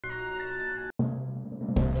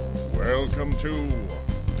Welcome to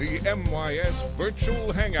the MYS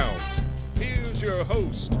Virtual Hangout. Here's your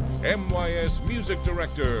host, MYS Music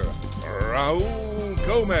Director, Raul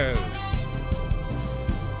Gomez.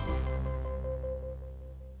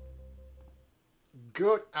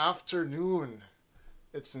 Good afternoon.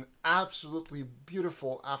 It's an absolutely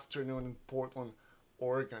beautiful afternoon in Portland,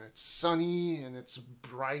 Oregon. It's sunny and it's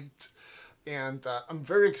bright, and I'm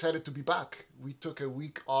very excited to be back. We took a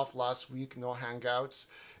week off last week, no hangouts,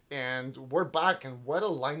 and we're back, and what a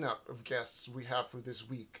lineup of guests we have for this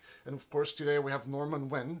week. And of course, today we have Norman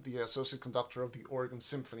Huynh, the Associate Conductor of the Oregon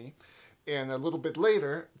Symphony. And a little bit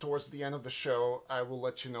later, towards the end of the show, I will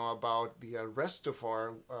let you know about the rest of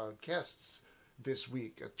our guests this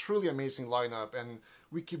week. A truly amazing lineup, and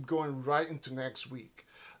we keep going right into next week.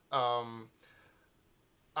 So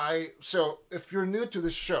if you're new to the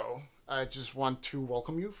show, I just want to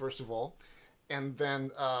welcome you, first of all. And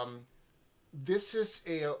then this is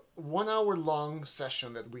a 1 hour long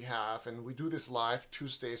session that we have, and we do this live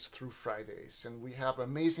Tuesdays through Fridays. And we have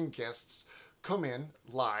amazing guests come in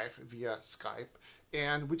live via Skype,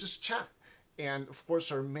 and we just chat. And of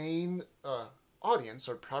course, our main audience,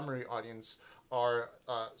 our primary audience, are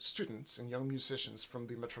students and young musicians from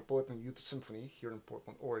the Metropolitan Youth Symphony here in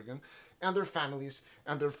Portland, Oregon, and their families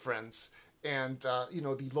and their friends, and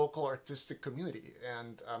the local artistic community.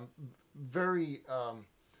 And I'm very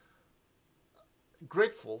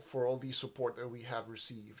grateful for all the support that we have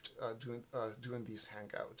received doing these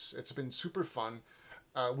hangouts. It's been super fun.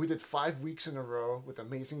 We did 5 weeks in a row with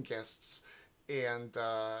amazing guests, and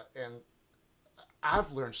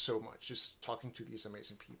I've learned so much just talking to these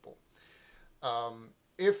amazing people.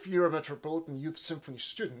 If you're a Metropolitan Youth Symphony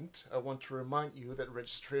student, I want to remind you that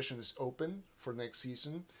registration is open for next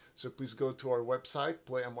season. So please go to our website,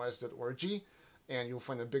 playmys.org, and you'll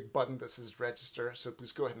find a big button that says register. So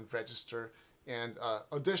please go ahead and register. And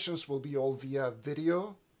auditions will be all via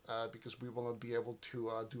video because we will not be able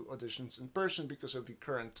to do auditions in person because of the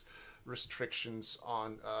current restrictions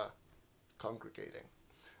on congregating.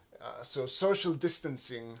 So social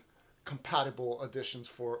distancing compatible auditions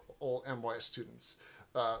for all MYS students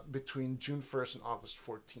between June 1st and August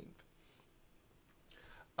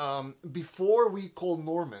 14th. Before we call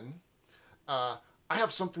Norman, I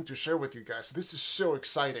have something to share with you guys. This is so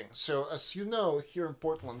exciting. So as you know, here in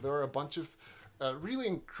Portland, there are a bunch of really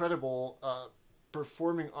incredible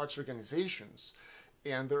performing arts organizations,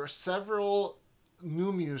 and there are several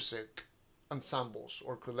new music ensembles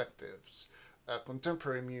or collectives,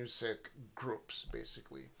 contemporary music groups,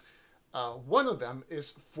 basically. One of them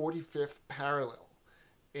is 45th Parallel,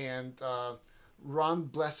 and Ron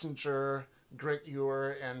Blessinger, Greg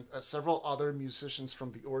Ewer, and several other musicians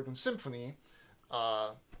from the Oregon Symphony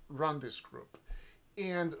run this group.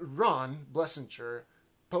 And Ron Blessinger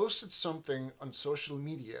posted something on social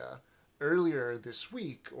media earlier this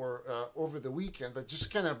week or over the weekend that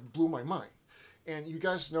just kind of blew my mind. And you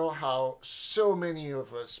guys know how so many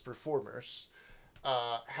of us performers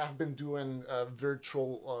have been doing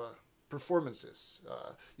virtual performances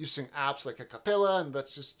using apps like a cappella, and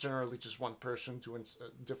that's just generally just one person doing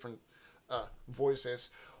different voices,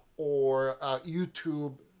 or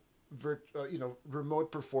YouTube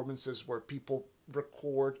remote performances where people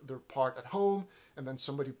record their part at home and then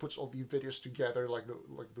somebody puts all the videos together, like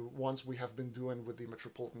the ones we have been doing with the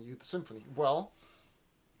Metropolitan Youth Symphony. Well,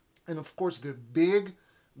 and of course the big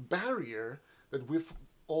barrier that we've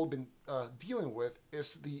all been dealing with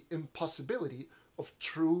is the impossibility of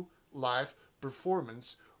true live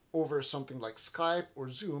performance over something like Skype or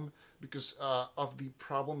Zoom because of the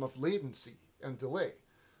problem of latency and delay.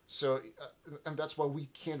 So, and that's why we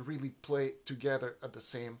can't really play together at the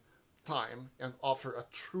same time and offer a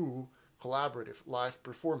true collaborative live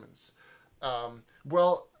performance.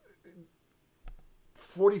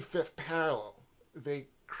 45th Parallel, they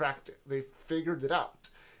cracked it. They figured it out,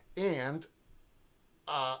 and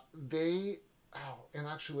and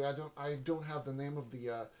actually I don't have the name of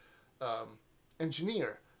the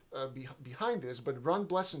engineer behind this, but Ron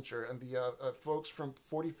Blessinger and the folks from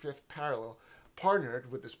 45th Parallel partnered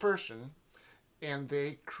with this person, and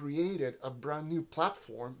they created a brand new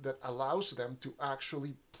platform that allows them to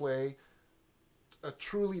actually play a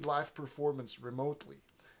truly live performance remotely.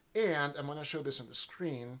 And I'm going to show this on the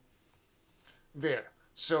screen there.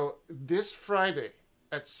 So this Friday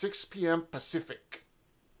at 6 p.m. Pacific,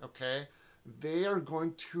 okay, they are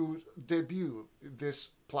going to debut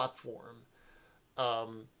this platform,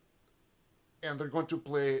 and they're going to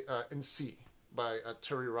play in C by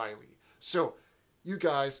Terry Riley. So you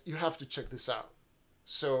guys, you have to check this out.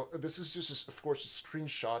 So this is just, of course, a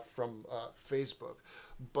screenshot from Facebook,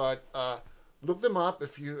 but look them up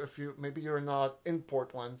if you maybe you're not in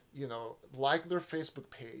Portland. You know, like their Facebook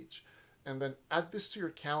page, and then add this to your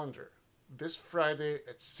calendar. This Friday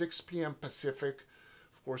at 6 p.m. Pacific,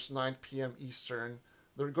 of course 9 p.m. Eastern,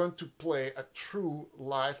 they're going to play a true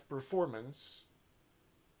live performance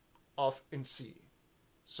of In C.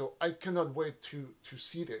 So I cannot wait to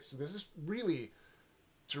see this. This is really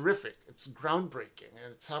terrific. It's groundbreaking,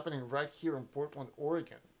 and it's happening right here in Portland,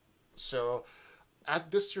 Oregon. So add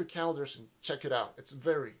this to your calendars and check it out. It's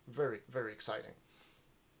very, very, very exciting.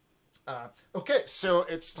 Okay, so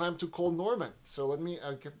it's time to call Norman. So let me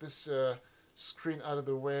get this screen out of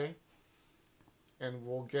the way, and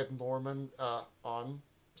we'll get Norman on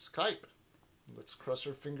Skype. Let's cross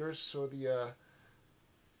our fingers so the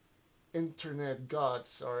internet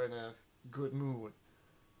gods are in a good mood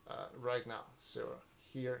right now. So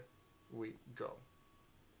here we go.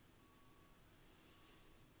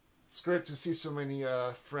 It's great to see so many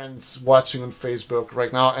friends watching on Facebook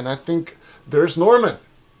right now, and I think there's Norman.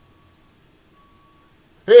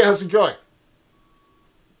 Hey, how's it going?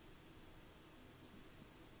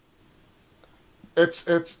 It's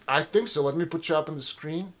I think so. Let me put you up on the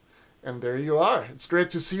screen, and there you are. It's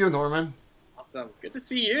great to see you, Norman. Awesome. Good to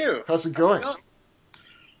see you. How's it going?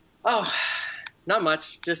 Oh, not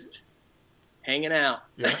much. Just hanging out.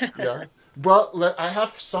 Yeah. Well, I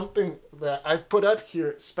have something that I put up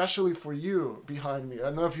here especially for you behind me. I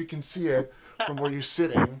don't know if you can see it from where you're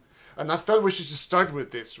sitting. And I thought we should just start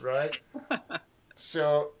with this, right?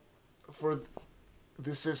 So,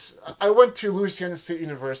 I went to Louisiana State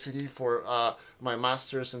University for my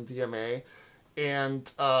master's in DMA.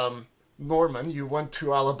 And Norman, you went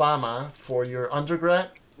to Alabama for your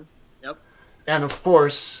undergrad. Yep. And of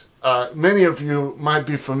course, many of you might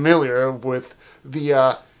be familiar with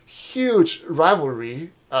the huge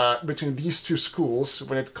rivalry between these two schools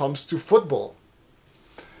when it comes to football.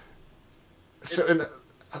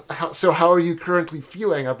 So how are you currently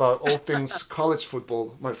feeling about all things college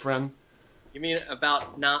football, my friend? You mean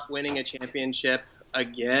about not winning a championship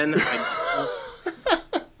again?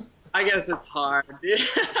 I guess it's hard. Do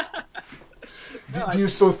you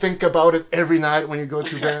still think about it every night when you go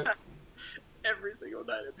to bed? Every single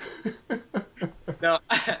night. No,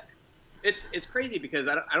 it's crazy because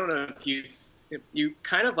I don't know if you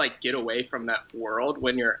kind of like get away from that world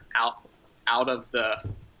when you're out of the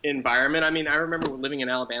environment. I mean, I remember living in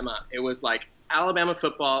Alabama. It was like Alabama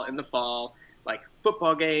football in the fall, like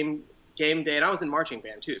football game day, and I was in marching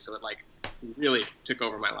band too, so it like really took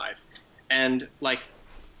over my life. And like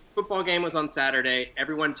football game was on Saturday,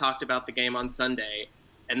 everyone talked about the game on Sunday,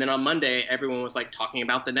 and then on Monday everyone was like talking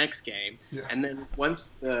about the next game. Yeah. And then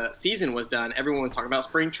once the season was done, everyone was talking about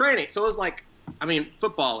spring training. So it was like, I mean,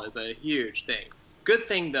 football is a huge thing. Good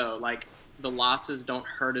thing though, like the losses don't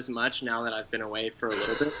hurt as much now that I've been away for a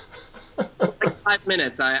little bit. Like 5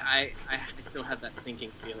 minutes, I still have that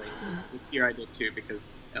sinking feeling. This year I did too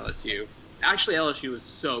because LSU was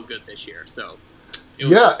so good this year. So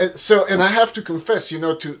and I have to confess,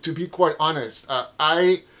 to be quite honest,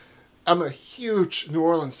 I'm a huge New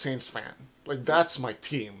Orleans Saints fan. Like that's my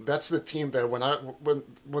team. That's the team that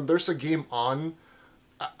when there's a game on,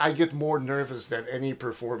 I get more nervous than any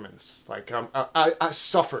performance. Like I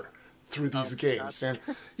suffer through these games, and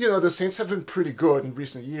the Saints have been pretty good in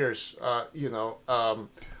recent years.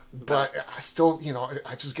 But I still,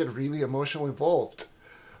 I just get really emotionally involved.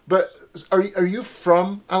 But are you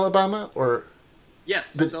from Alabama or?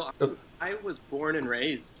 Yes. I was born and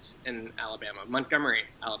raised in Alabama, Montgomery,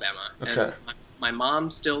 Alabama. Okay. And my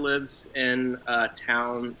mom still lives in a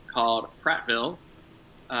town called Prattville,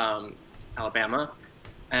 Alabama.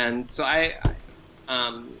 And so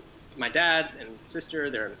my dad and sister,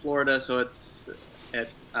 they're in Florida, so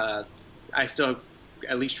I still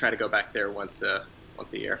at least try to go back there once a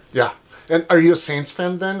year. Yeah. And are you a Saints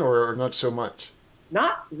fan then, or not so much?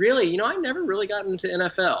 Not really. I never really got into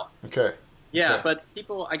NFL. Okay. Yeah, okay. But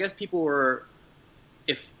I guess people were,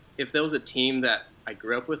 if there was a team that I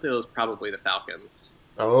grew up with, it was probably the Falcons.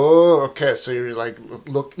 Oh, okay. So you're like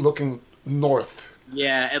looking north.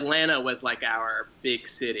 Yeah, Atlanta was like our big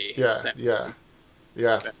city. Yeah.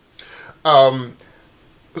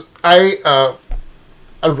 I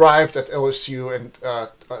arrived at LSU in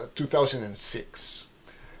 2006,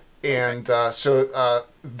 and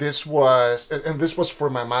this was for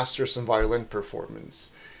my master's in violin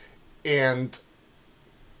performance, and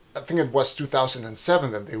I think it was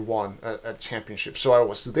 2007 that they won a championship. So I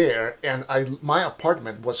was there, and my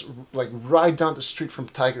apartment was like right down the street from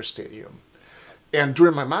Tiger Stadium. And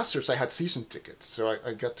during my master's, I had season tickets, so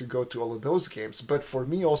I got to go to all of those games. But for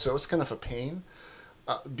me also, it was kind of a pain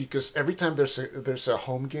because every time there's a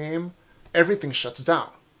home game, everything shuts down.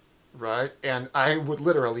 right? And I would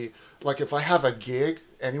literally, like, if I have a gig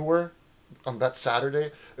anywhere on that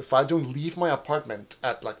Saturday, if I don't leave my apartment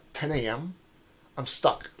at like 10 a.m., I'm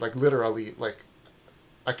stuck. Like, literally, like,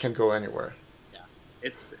 I can't go anywhere. Yeah,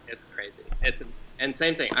 it's crazy. And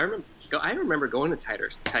same thing. I remember going to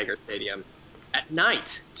Tiger Stadium at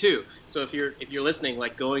night too. So if you're listening,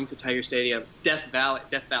 like going to Tiger Stadium, Death Valley,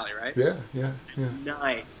 right? Yeah. At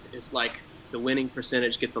night, it's like the winning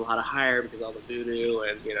percentage gets a lot higher because all the voodoo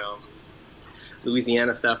and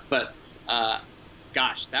Louisiana stuff. But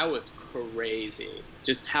gosh, that was crazy.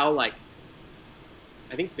 Just how like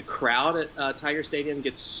I think the crowd at Tiger Stadium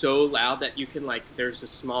gets so loud that you can like there's a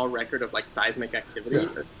small record of like seismic activity.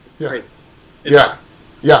 Yeah. It's crazy. It's awesome.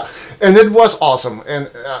 Yeah, and it was awesome.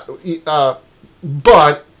 And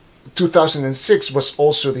but 2006 was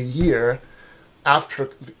also the year after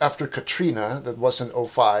Katrina. That was in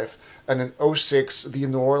 2005, and in 2006 the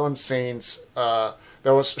New Orleans Saints. That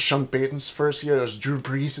was Sean Payton's first year. That was Drew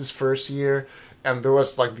Brees' first year, and there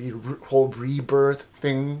was like the whole rebirth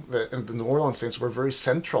thing. And the New Orleans Saints were very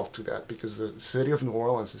central to that because the city of New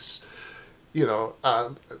Orleans is,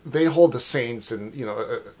 they hold the Saints and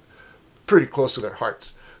pretty close to their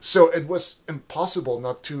hearts. So it was impossible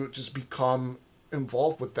not to just become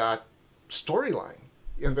involved with that storyline.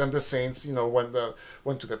 And then the Saints, went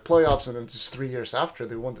to the playoffs, and then just 3 years after,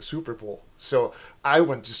 they won the Super Bowl. So I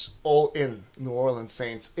went just all in New Orleans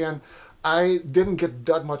Saints. And I didn't get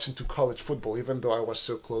that much into college football, even though I was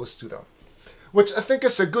so close to them. Which I think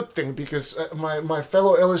is a good thing, because my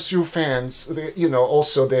fellow LSU fans,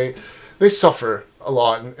 they suffer a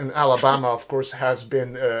lot, and Alabama, of course, has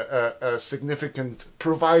been a significant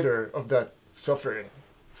provider of that suffering.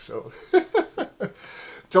 So,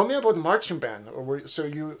 tell me about marching band.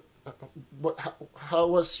 How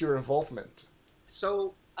was your involvement?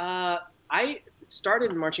 So, I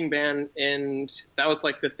started marching band, and that was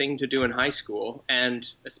like the thing to do in high school, and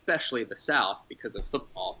especially the South because of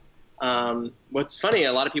football. What's funny,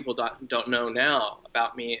 a lot of people don't know now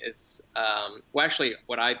about me is, actually,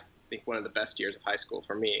 what I think one of the best years of high school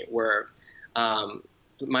for me were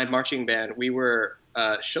my marching band. We were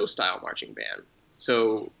a show style marching band,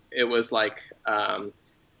 so it was like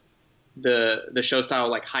the show style,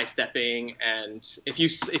 like high stepping. And if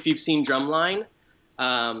you've seen Drumline,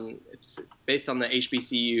 it's based on the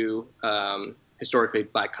HBCU, historically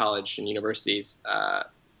black college and universities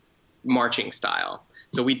marching style.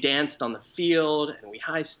 So we danced on the field, and we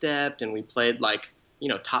high stepped, and we played like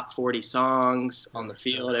top 40 songs on the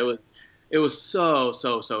field. It was so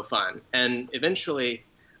fun. And eventually,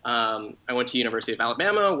 I went to University of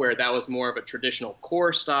Alabama, where that was more of a traditional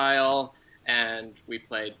corps style, and we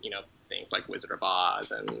played things like Wizard of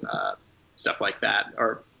Oz and stuff like that,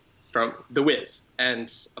 or from The Wiz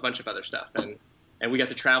and a bunch of other stuff. And we got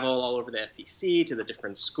to travel all over the SEC to the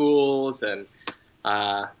different schools, and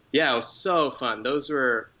it was so fun. Those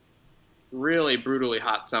were really brutally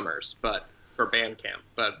hot summers, but for band camp,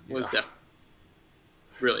 but it was definitely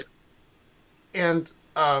really. And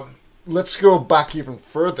let's go back even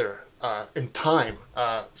further in time.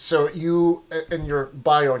 So you, in your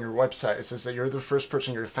bio on your website, it says that you're the first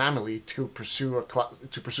person in your family to pursue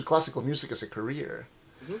classical music as a career.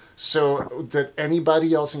 Mm-hmm. So did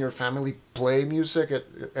anybody else in your family play music at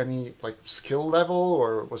any like skill level,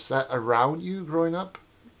 or was that around you growing up?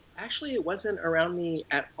 Actually, it wasn't around me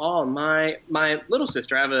at all. My little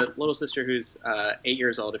sister, I have a little sister who's 8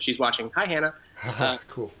 years old. If she's watching, hi Hannah.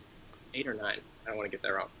 Cool. 8 or 9. I don't want to get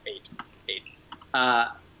that wrong. 8.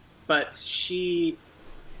 But she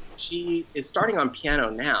is starting on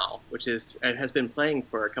piano now, and has been playing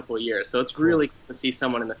for a couple of years. So it's really cool to see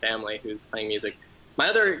someone in the family who's playing music. My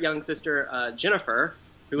other young sister, Jennifer,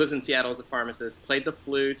 who lives in Seattle as a pharmacist, played the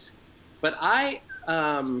flute. But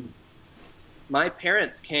my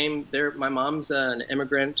parents came there. My mom's an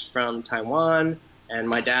immigrant from Taiwan, and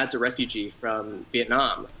my dad's a refugee from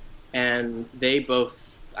Vietnam. And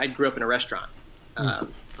I grew up in a restaurant.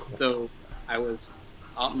 So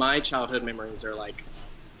my childhood memories are like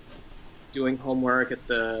doing homework at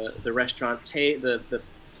the restaurant, the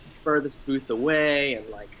furthest booth away, and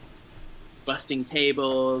like busting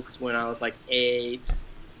tables when I was like 8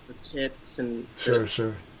 for tips, and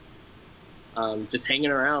sure. Just hanging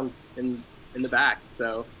around in the back.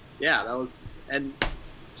 So yeah, that was. And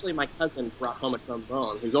actually, my cousin brought home a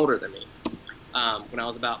trombone, who's older than me, when I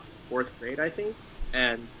was about 4th grade, I think,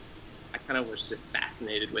 and I kind of was just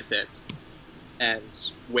fascinated with it, and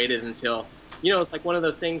waited until it's like one of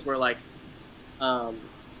those things where like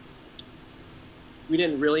we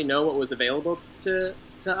didn't really know what was available to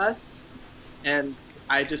us. And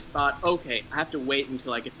I just thought, okay, I have to wait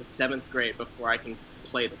until I get to 7th grade before I can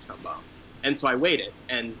play the trombone. And so I waited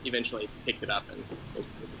and eventually picked it up and was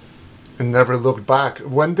And never looked back.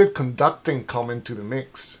 When did conducting come into the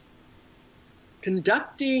mix?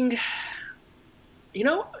 conducting. You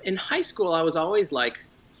know, in high school, I was always like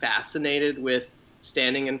fascinated with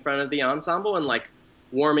standing in front of the ensemble and like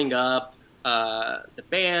warming up the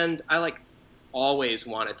band. I like always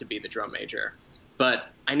wanted to be the drum major, but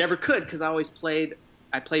I never could because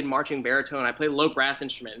I played marching baritone. I played low brass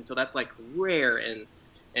instrument, and so that's like rare in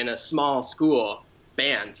a small school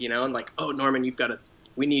band, you know. And like, oh, Norman,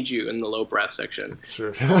 we need you in the low brass section.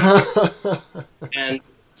 Sure. And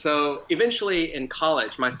so eventually in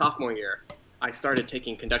college, my sophomore year, I started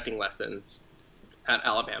taking conducting lessons at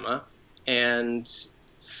Alabama and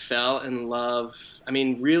fell in love. I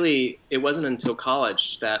mean, really, it wasn't until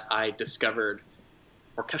college that I discovered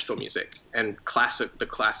orchestral music and the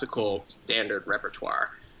classical standard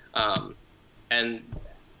repertoire. And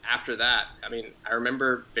after that, I mean, I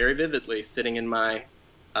remember very vividly sitting in my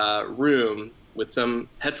room with some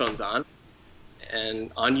headphones on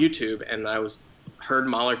and on YouTube, and I heard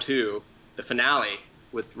Mahler 2, the finale,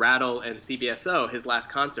 with Rattle and CBSO, his last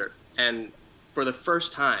concert, and for the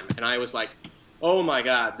first time, and I was like, oh my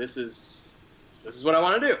God, this is what I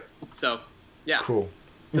want to do. So yeah, Cool.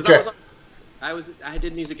 Because Okay. I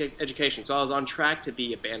did music education, so I was on track to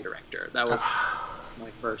be a band director. That was my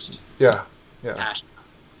first Yeah. passion.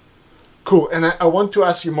 Cool. And I want to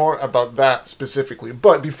ask you more about that specifically.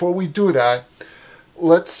 But before we do that,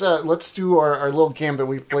 let's do our little game that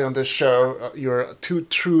we play on this show. Your 2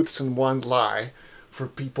 truths and 1 lie, for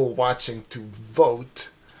people watching to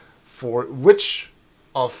vote for which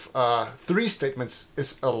of 3 statements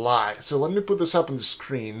is a lie. So let me put this up on the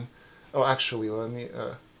screen. Oh, actually, let me.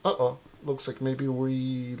 Looks like maybe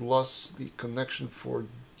we lost the connection for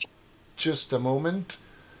just a moment.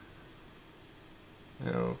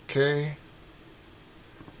 Okay.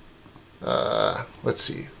 Let's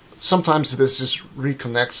see. Sometimes this just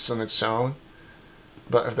reconnects on its own,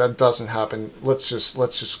 but if that doesn't happen, let's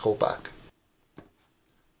just call back.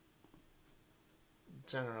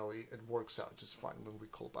 Generally, it works out just fine when we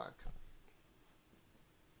call back.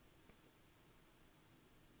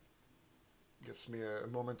 Gives me a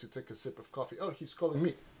moment to take a sip of coffee. Oh, he's calling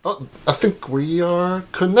me. Oh, I think we are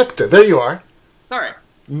connected. There you are. Sorry.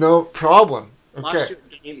 No problem. Okay. Lost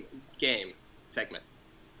your game segment.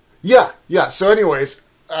 Yeah. So anyways,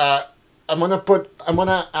 I'm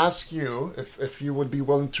gonna ask you if you would be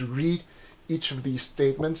willing to read each of these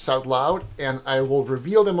statements out loud, and I will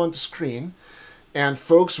reveal them on the screen. And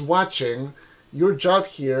folks watching, your job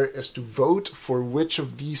here is to vote for which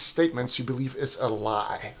of these statements you believe is a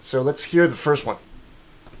lie. So let's hear the first one.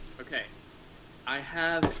 Okay. I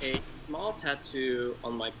have a small tattoo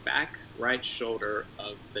on my back right shoulder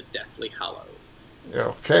of the Deathly Hallows.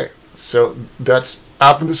 Okay, so that's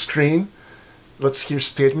up on the screen. Let's hear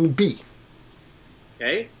statement B.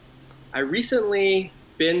 Okay. I recently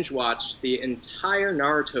binge watched the entire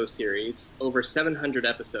Naruto series, over 700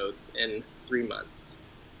 episodes, in 3 months.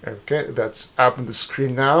 Okay, that's up on the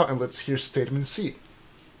screen now, and let's hear statement C.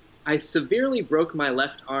 I severely broke my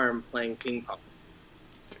left arm playing ping pong.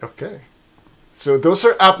 Okay. So those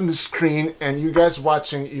are up on the screen, and you guys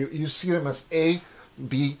watching, you see them as A,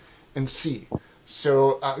 B, and C.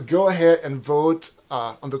 So go ahead and vote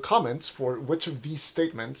on the comments for which of these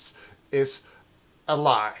statements is a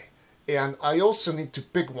lie. And I also need to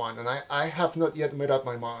pick one, and I have not yet made up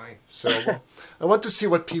my mind. So I want to see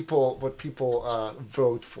what people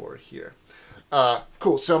vote for here.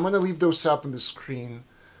 Cool. So I'm going to leave those up on the screen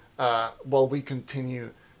while we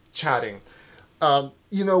continue chatting.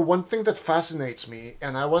 One thing that fascinates me,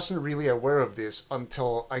 and I wasn't really aware of this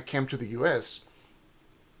until I came to the U.S.,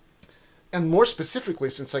 and more specifically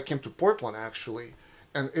since I came to Portland, actually,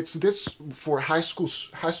 and it's this for high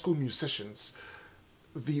school musicians,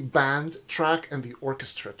 the band track and the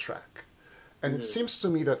orchestra track. And it seems to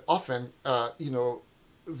me that often,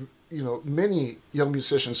 many young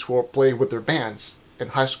musicians who play with their bands in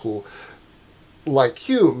high school, like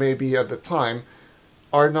you maybe at the time,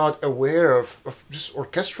 are not aware of just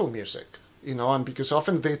orchestral music, and because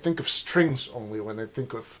often they think of strings only when they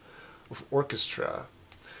think of orchestra.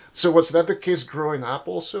 So was that the case growing up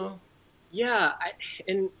also? Yeah,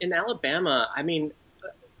 in Alabama, I mean,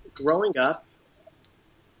 growing up,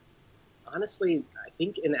 honestly, I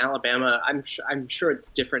think in Alabama, I'm sure it's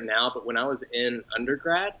different now, but when I was in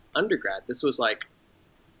undergrad, this was like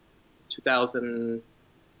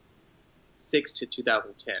 2006 to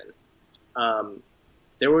 2010.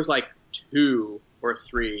 There was like 2 or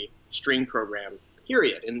 3 string programs,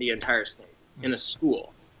 period, in the entire state, in a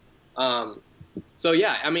school. So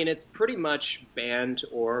yeah, I mean, it's pretty much band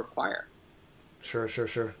or choir. Sure.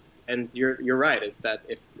 and you're right. Is that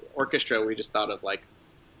if orchestra, we just thought of like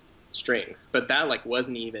strings, but that like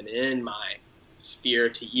wasn't even in my sphere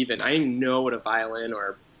to even. I didn't know what a violin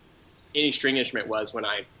or any string instrument was when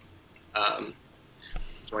I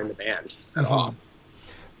joined the band at all.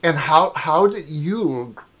 And how did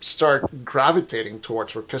you start gravitating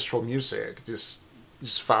towards orchestral music? Just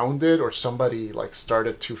found it, or somebody like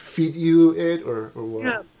started to feed you it, or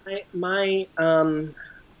what? Yeah, my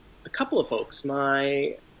a couple of folks.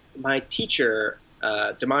 My teacher,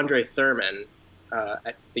 Demondre Thurman,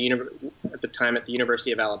 at the time at the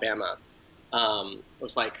University of Alabama,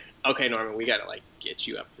 was like, "Okay, Norman, we got to like get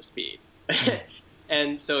you up to speed."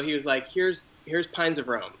 And so he was like, "Here's Pines of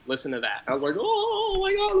Rome. Listen to that." I was like, "Oh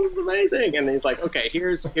my God, this is amazing!" And he's like, "Okay,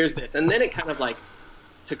 here's this." And then it kind of like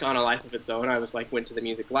took on a life of its own. I was like, went to the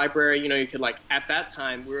music library. You know, you could like, at that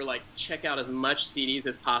time, we were like, check out as much CDs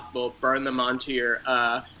as possible, burn them onto your,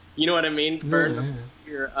 you know what I mean? Burn them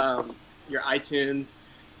onto your iTunes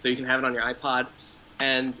so you can have it on your iPod.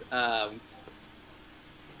 And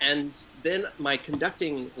then my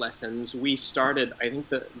conducting lessons, we started, I think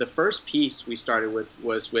the first piece we started with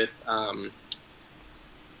was with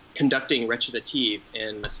conducting recitative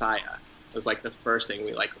in Messiah. It was like the first thing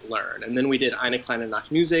we like learned, and then we did Eine kleine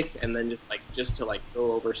Nachtmusik, and then just to like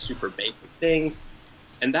go over super basic things,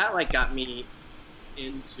 and that like got me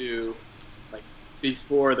into like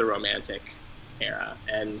before the Romantic era,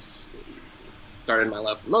 and started my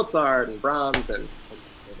love for Mozart and Brahms, and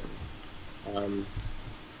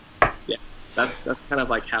yeah, that's kind of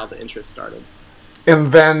like how the interest started.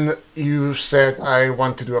 And then you said, I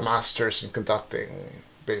want to do a master's in conducting,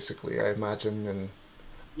 basically, I imagine. And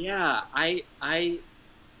yeah, I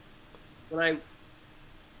when I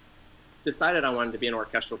decided I wanted to be an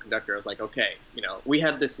orchestral conductor, I was like, okay, you know, we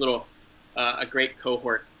had this little a great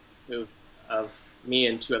cohort. It was of me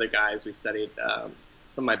and two other guys. We studied,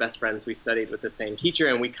 some of my best friends, we studied with the same teacher,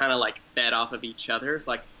 and we kind of like fed off of each other. It's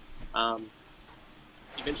like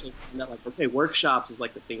eventually like, okay, workshops is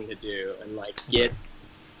like the thing to do, and like get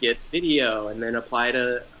video, and then apply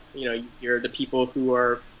to, you know, you're the people who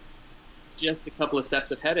are just a couple of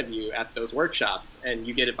steps ahead of you at those workshops, and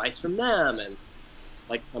you get advice from them, and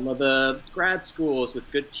like some of the grad schools with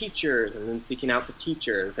good teachers, and then seeking out the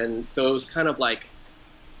teachers. And so it was kind of like,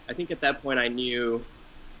 I think at that point I knew,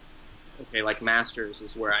 okay, like masters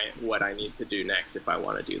is what I need to do next if I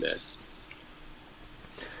want to do this.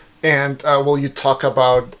 And will you talk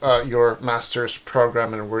about your master's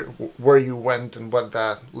program and where you went and what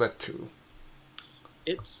that led to?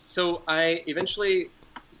 So I eventually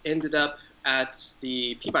ended up at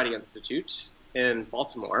the Peabody Institute in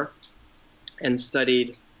Baltimore and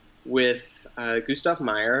studied with Gustav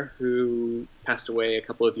Meyer, who passed away a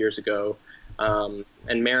couple of years ago,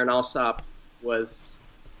 and Maren Alsop was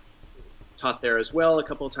taught there as well a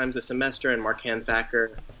couple of times a semester, and Mark-Han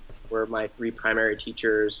Thacker were my three primary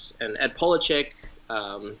teachers, and Ed Polachek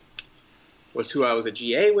was who I was a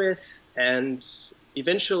GA with. And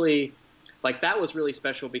eventually, like, that was really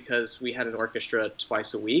special because we had an orchestra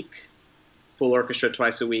twice a week, full orchestra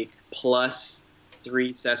twice a week, plus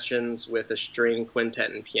 3 sessions with a string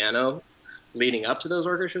quintet and piano leading up to those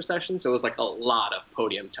orchestra sessions. So it was like a lot of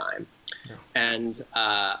podium time.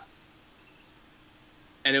 Yeah.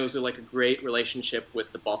 And it was like a great relationship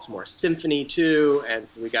with the Baltimore Symphony too, and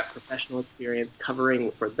we got professional experience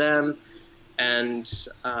covering for them. And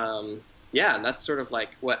yeah, and that's sort of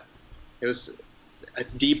like what it was, a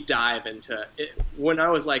deep dive into it. When I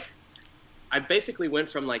was like, I basically went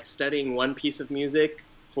from like studying one piece of music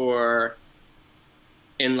for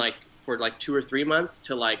 2 or 3 months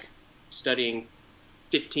to like studying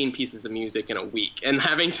 15 pieces of music in a week, and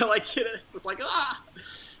having to like, it's just like,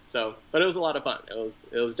 So, but it was a lot of fun. It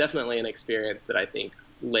was definitely an experience that I think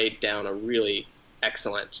laid down a really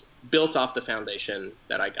excellent, built off the foundation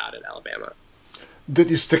that I got at Alabama. Did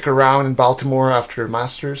you stick around in Baltimore after your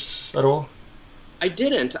master's at all? I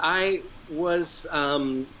didn't. I was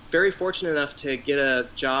very fortunate enough to get a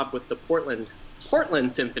job with the Portland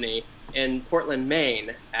Symphony in Portland,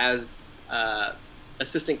 Maine, as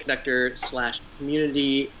assistant conductor /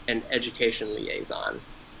 community and education liaison.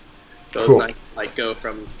 So cool. It's nice to like go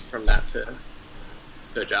from that to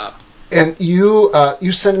a job. And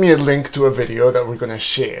you sent me a link to a video that we're going to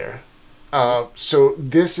share. So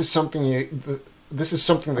this is something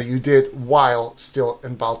that you did while still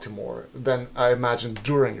in Baltimore. Then I imagine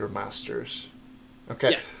during your master's.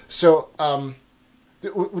 Okay. Yes. So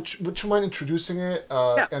would you mind introducing it?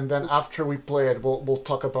 Yeah. And then after we play it, we'll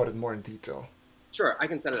talk about it more in detail. Sure, I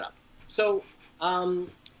can set it up. So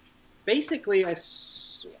basically,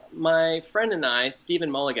 my friend and I,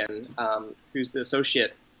 Stephen Mulligan, who's the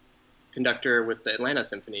associate conductor with the Atlanta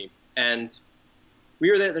Symphony, and we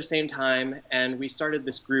were there at the same time, and we started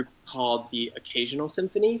this group called the Occasional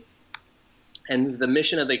Symphony. And the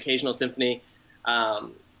mission of the Occasional Symphony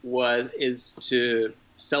is to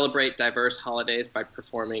celebrate diverse holidays by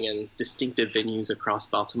performing in distinctive venues across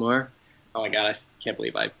Baltimore. Oh my God, I can't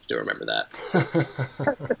believe I still remember that.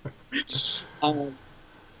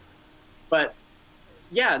 But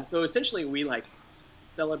yeah, and so essentially we like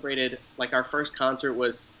celebrated, like our first concert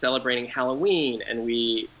was celebrating Halloween, and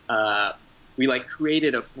we like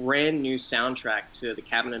created a brand new soundtrack to The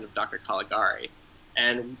Cabinet of Dr. Caligari.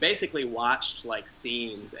 And we basically watched like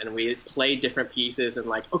scenes, and we played different pieces, and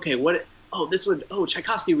like, okay,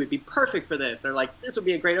 Tchaikovsky would be perfect for this, or like this would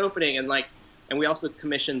be a great opening, and we also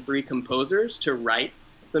commissioned 3 composers to write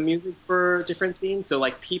some music for different scenes. So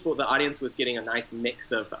like the audience was getting a nice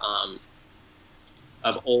mix of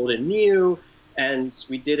old and new, and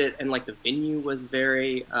we did it, and like the venue was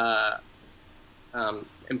very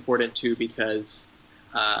important too, because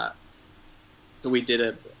so we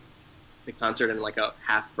did the concert in like a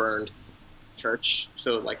half-burned church,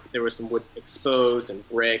 so like there was some wood exposed and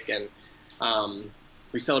brick, and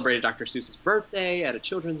we celebrated Dr. Seuss's birthday at a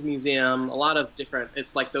children's museum. A lot of different,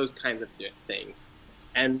 it's like those kinds of things.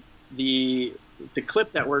 And the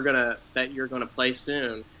clip that you're gonna play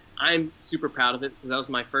soon, I'm super proud of it, because that was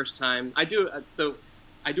my first time. I do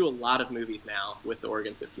a lot of movies now with the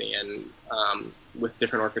Oregon Symphony and with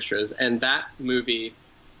different orchestras, and that movie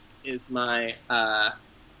is my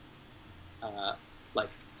like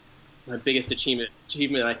my biggest achievement,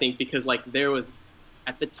 I think, because like there was,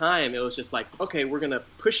 at the time, it was just like, okay, we're gonna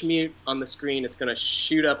push mute on the screen, it's gonna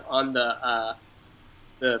shoot up on the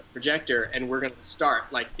projector, and we're gonna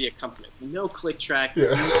start like the accompaniment, no click track.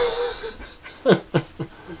 Yeah. I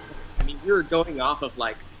mean, you're going off of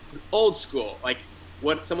like old school, like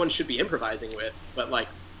what someone should be improvising with, but like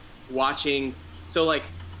watching. So like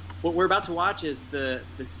what we're about to watch is the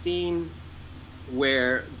scene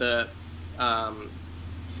where the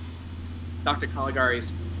Dr.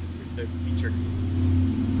 Caligari's the feature.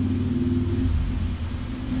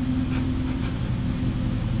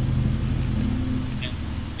 And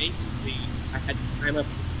basically, I had to time up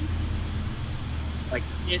the students, like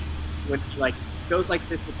hit when he like goes like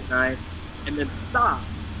this with the knife, and then stop,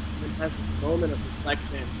 and has this moment of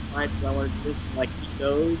reflection, finds well into this, like he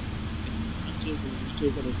goes and he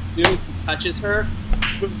reaches, and as soon as he touches her,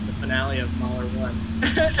 boom, the finale of Mahler 1.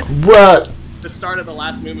 What? The start of the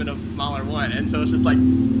last movement of Mahler 1, and so it's just like,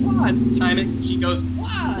 wow, and time it, she goes,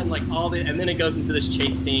 wow, and like and then it goes into this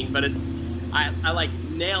chase scene, but I like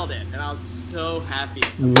nailed it, and I was so happy.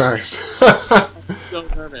 Nice. I was so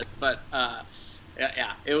nervous, but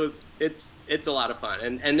yeah, it's a lot of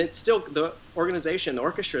fun, and it's still, the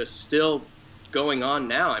orchestra is still going on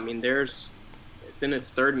now. I mean, it's in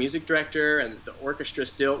its 3rd music director, and the orchestra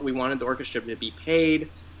we wanted the orchestra to be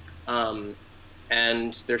paid.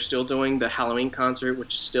 And they're still doing the Halloween concert,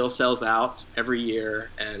 which still sells out every year,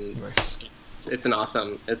 and nice. It's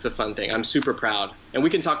a fun thing. I'm super proud, and we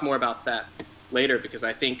can talk more about that later, because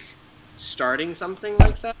I think starting something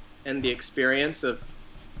like that and the experience of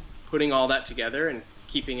putting all that together and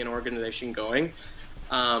keeping an organization going,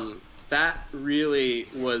 that really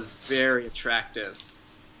was very attractive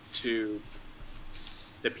to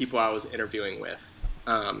the people I was interviewing with.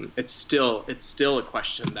 It's still a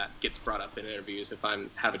question that gets brought up in interviews if I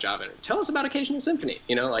have a job interview. Tell us about Occasional Symphony,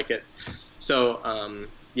 like it. So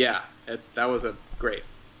yeah, that was a great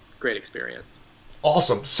experience.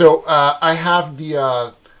 Awesome. So I have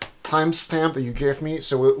the timestamp that you gave me,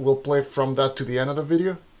 so we'll play from that to the end of the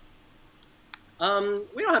video.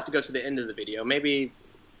 We don't have to go to the end of the video. Maybe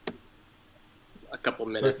a couple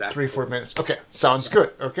minutes after. 3-4 minutes. Okay, sounds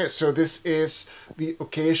good. Okay, so this is the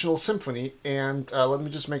Occasional Symphony, and let me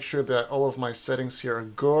just make sure that all of my settings here are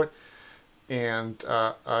good. And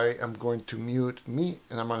I am going to mute me,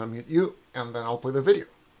 and I'm going to mute you, and then I'll play the video.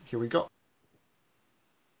 Here we go.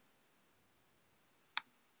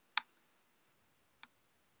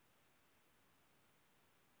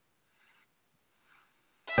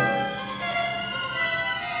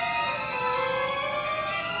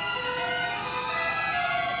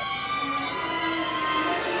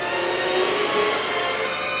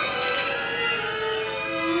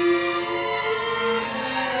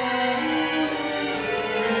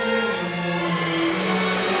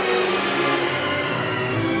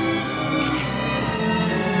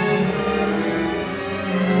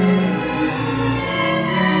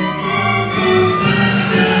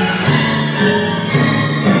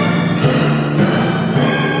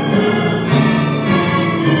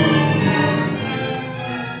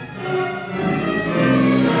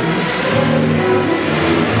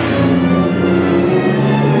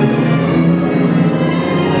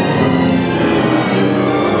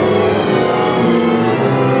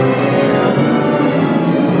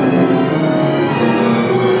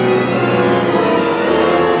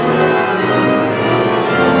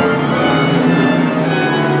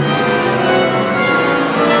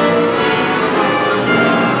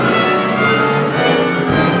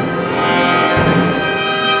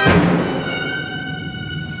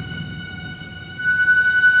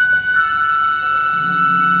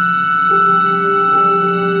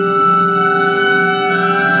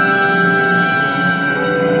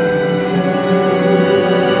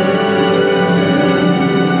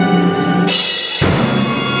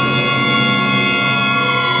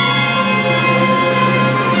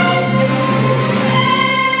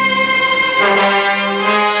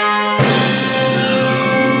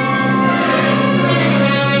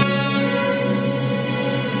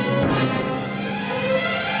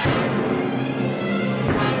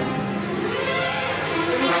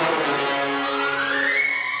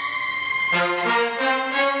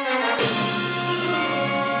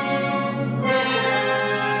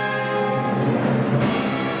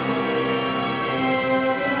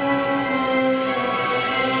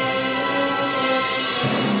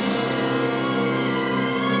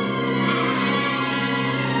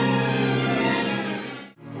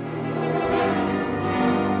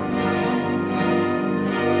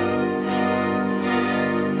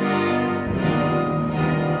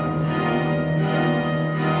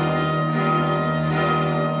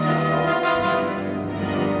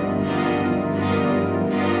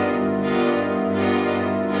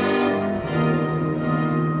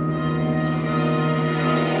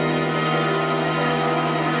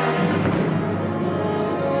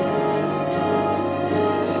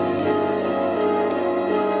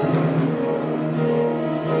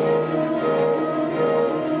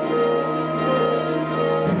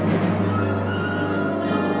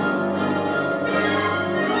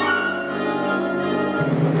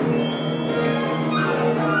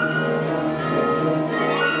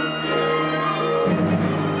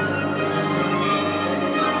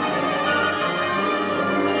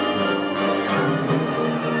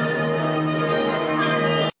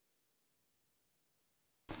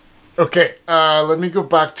 Okay, let me go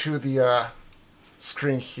back to the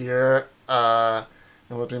screen here, and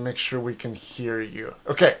let me make sure we can hear you.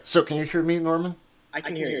 Okay, so can you hear me, Norman? I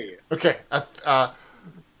can hear you. Okay,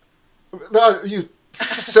 you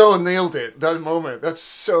so nailed it, that moment. That's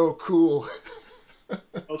so cool.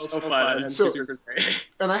 Oh, so fun. And So- super great.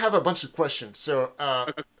 And I have a bunch of questions. So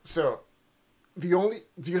do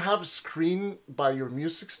you have a screen by your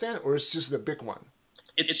music stand, or it's just the big one?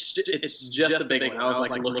 It's just the big one. I was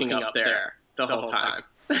like looking up there the whole time.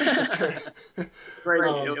 Okay.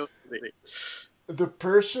 Right. The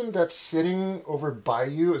person that's sitting over by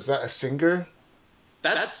you, is that a singer?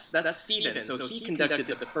 That's Steven. So he conducted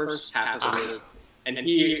the first half of the move. And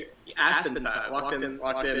he Aspen style walked in and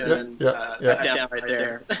sat down right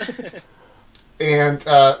there. And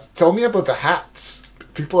tell me about the hats.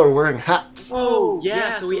 People are wearing hats. Oh,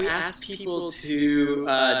 yeah. So we asked people to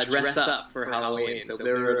dress up for Halloween. So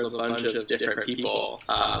there were a bunch of different people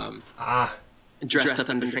dressed up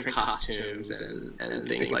in different costumes and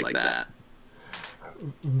things like that.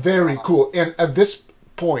 Very cool. And at this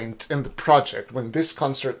point in the project, when this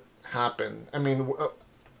concert happened, I mean,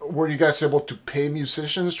 were you guys able to pay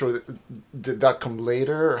musicians, or did that come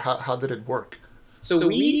later, or how did it work? So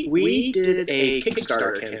we did a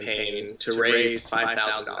Kickstarter campaign to raise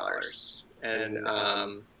 $5,000, and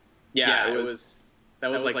that was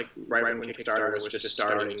like right when Kickstarter was just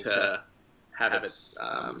starting to have its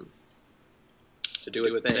to do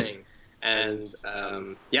its thing, and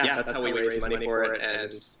that's how we raised money for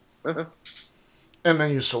it, And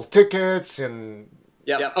then you sold tickets and.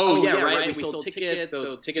 Yeah. Oh, yeah. Right. We sold tickets.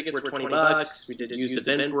 So tickets were $20. We used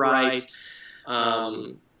Eventbrite,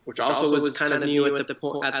 which also was kind of new at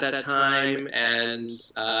that time, and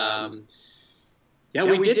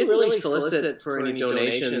we didn't really solicit for any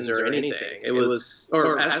donations or anything. It was,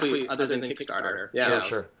 or actually, other than Kickstarter. Yeah.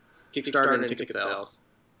 Sure. Kickstarter and ticket sales.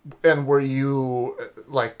 And were you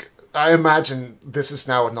I imagine this is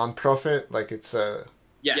now a non-profit, like it's a.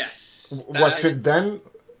 Yes. Was it then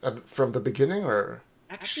from the beginning, or?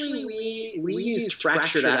 Actually, we used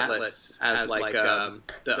Fractured Atlas as like the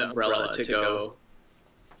umbrella to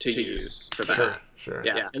use for that. Sure.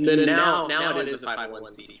 Yeah. And then now it is a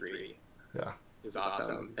 501c3. Yeah. It's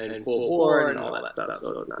awesome. And full board and all that stuff,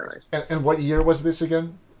 so it's nice. And what year was this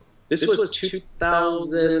again? This was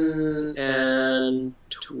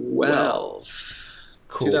 2012.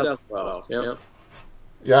 Cool. 2012. Yeah.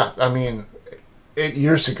 Yeah, I mean, 8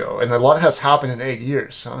 years ago, and a lot has happened in 8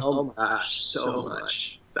 years, huh? Oh my gosh, so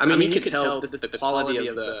much. I mean, you could tell the quality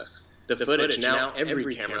of the footage. Now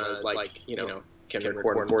every camera is can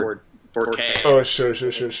record in 4K. Oh,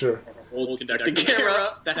 sure. Old conducted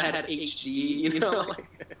camera that had HD,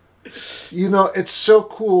 It's so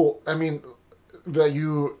cool. I mean, that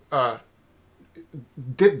you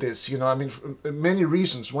did this. I mean, for many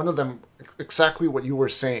reasons. One of them, exactly what you were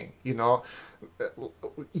saying.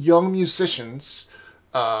 Young musicians,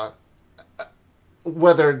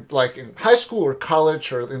 whether like in high school or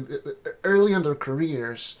college or early in their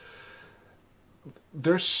careers,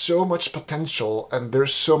 there's so much potential and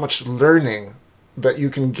there's so much learning that you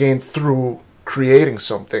can gain through creating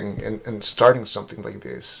something and starting something like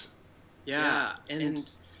this. Yeah, and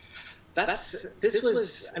this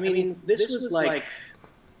was at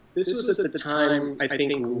the time, I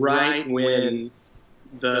think, right when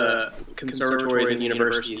the conservatories and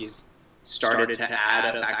universities started to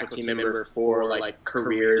add a faculty member for like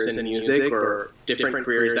careers in music or different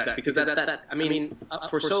careers because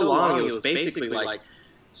for so long it was basically like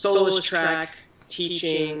soloist track,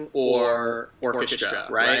 teaching, or orchestra,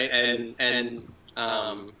 right? And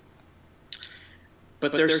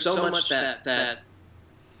but there's so much that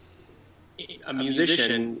a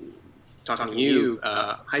musician, talking to you,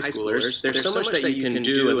 high schoolers, there's so much that you can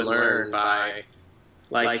do and learn by,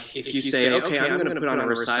 like, if you say, okay, I'm going to put on a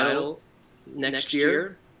recital next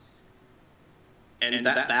year, and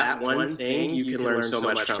that one thing you can learn so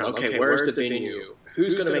much from. Okay, where's the venue?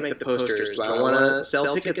 Who's going to make the posters? Do I want to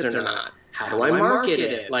sell tickets or not? How do I market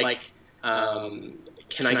it? Like,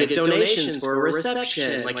 can I get donations for a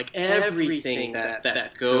reception? Like everything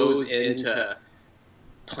that goes into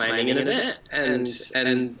planning an event.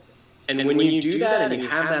 And when you do that and you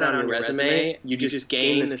have that on your resume, you just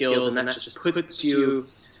gain the skills, and that just puts you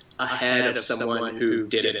ahead of someone who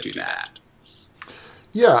didn't do that.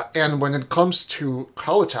 Yeah, and when it comes to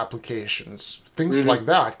college applications, things like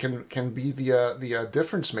that can be the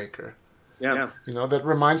difference maker. Yeah. That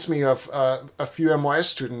reminds me of a few MYS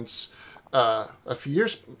students. A few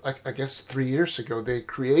years, I guess 3 years ago, they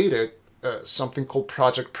created something called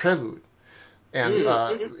Project Prelude. And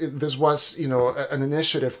this was, an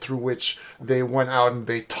initiative through which they went out and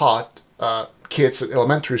they taught kids at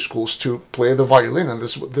elementary schools to play the violin, and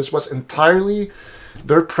this was entirely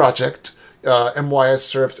their project. MYS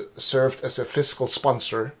served as a fiscal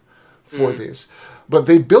sponsor for this, but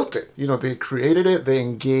they built it. They created it. They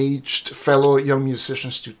engaged fellow young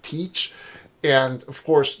musicians to teach, and of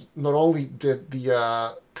course, not only did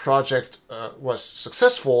the project was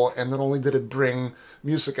successful, and not only did it bring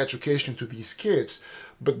music education to these kids,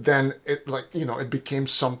 but then it became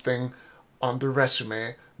something on the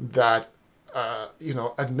resume that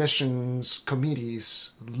admissions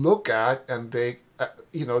committees look at, and they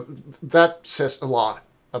that says a lot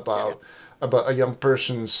about a young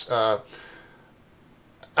person's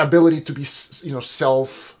ability to be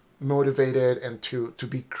self-motivated and to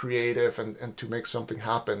be creative and to make something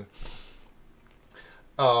happen.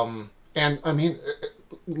 And I mean,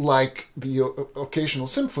 like the occasional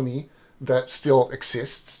symphony that still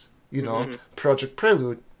exists, Project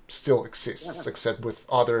Prelude still exists, except with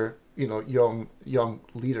other young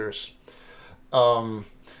leaders.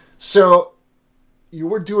 So you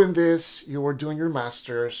were doing this, you were doing your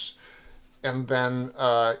master's, and then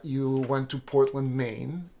you went to Portland,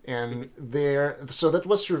 Maine, and so that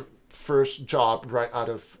was your first job right out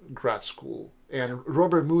of grad school. And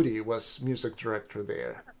Robert Moody was music director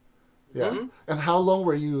there. Yeah. Mm-hmm. And how long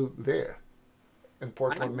were you there in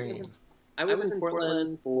Portland, Maine? I was in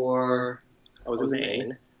Portland I was in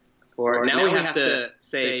Maine. Now we have to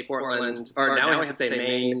say Portland, or now we have to say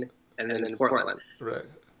Maine and then Portland. Right.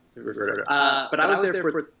 But I was there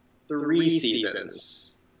for 3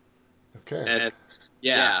 seasons. Okay. And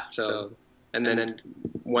and then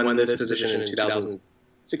won this position in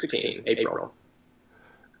 2016, April.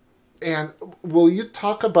 And will you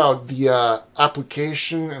talk about the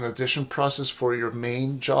application and audition process for your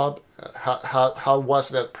main job? How was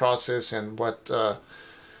that process, and what?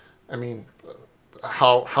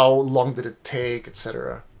 How long did it take,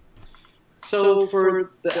 etc.? So for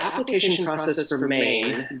the application process for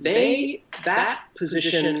Maine, that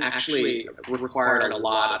position actually required a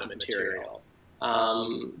lot of material.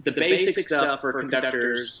 The basic stuff for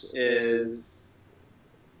conductors is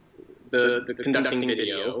the conducting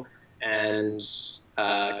video and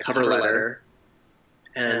cover letter,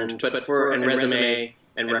 and resume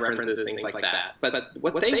and references, things like that. But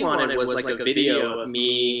what they wanted was like a video of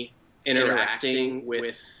me interacting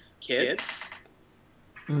with kids.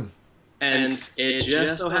 And it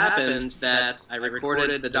just so happened that I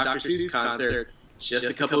recorded the Dr. Seuss concert just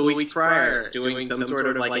a couple of weeks prior, doing some sort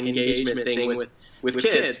of like engagement thing with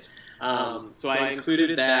kids. So I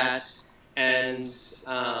included that, and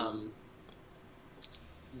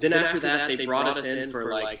then after that they brought us in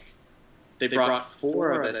for they brought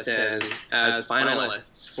 4 of us in as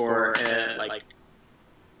finalists for like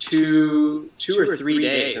two or 3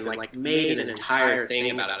 days, and like made an entire thing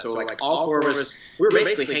about it. So like all 4 of us, we were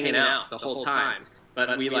basically hanging out the whole time,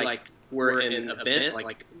 but we were in an event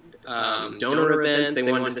like donor events.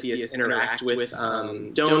 They wanted to see us interact with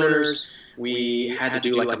donors. We had to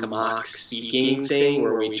do like a mock speaking thing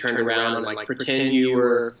where we turned around and like pretend you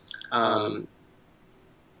were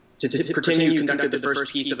pretend you conducted the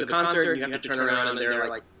first piece of the concert. You have to turn around and they're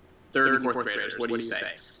like 3rd and 4th graders. What do you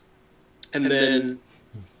say? And then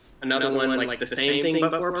another one like the same thing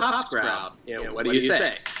but for a pops crowd. What do you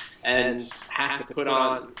say? And have to put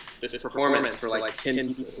on this performance for like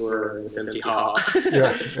 10 people who are in this empty hall.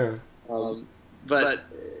 But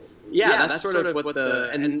that's sort of what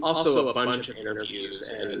and also a bunch of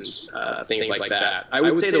interviews and things like that. I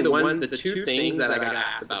would say the 2 things that I got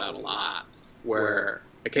asked about a lot were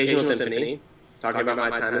occasional symphony, talking about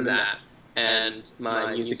my time in that, and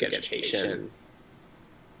my music education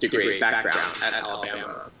degree background at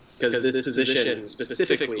Alabama. Because this position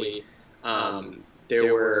specifically, they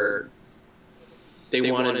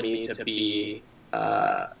wanted me to be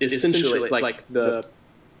essentially like the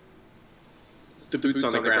boots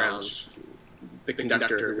on the ground, the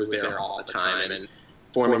conductor who was there all the time, and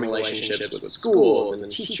forming relationships with schools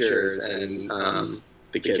and teachers and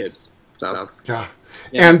the kids. So, yeah.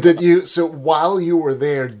 And did you? So while you were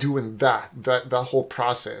there doing that whole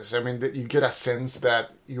process, I mean, did you get a sense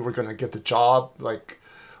that you were gonna get the job,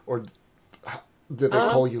 or did they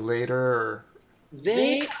call you later? Or?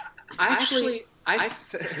 I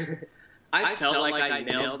felt like I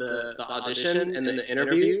nailed the audition and then the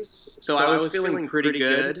interviews, so I was feeling pretty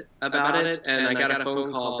good about it. And I got a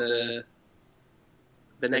phone call the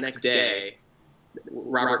next day.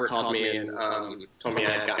 Robert called me and told me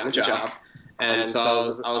I had gotten the job, and so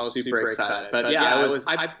I was super excited. But yeah,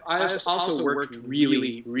 I also worked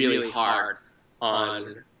really, really hard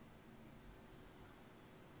on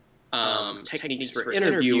techniques for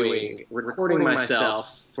interviewing, recording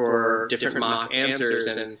myself for different mock answers,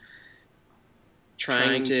 and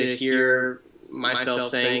trying to hear myself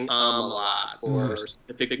saying a lot, or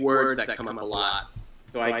specific words that come up a lot,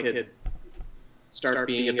 so I could start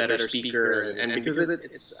being a better speaker. And because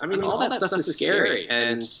it's I mean, all that stuff is scary,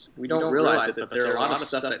 and we don't realize it, but there are a lot of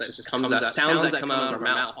stuff that just comes out, sounds that come out of our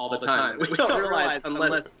mouth all the time. We don't realize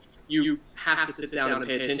unless you have to sit down and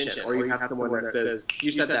pay attention, or you have someone that says,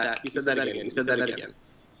 you said that again, you said that again.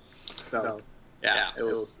 So, yeah, it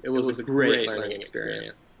was a great learning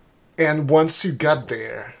experience. And once you got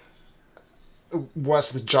there,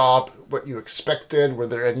 was the job what you expected? Were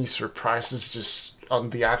there any surprises just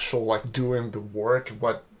on the actual, like, doing the work?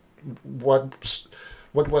 What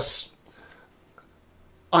was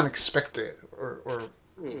unexpected or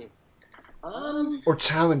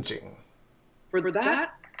challenging? For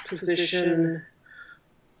that position,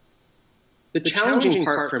 the challenging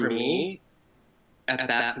part for me at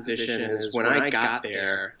that position is when I got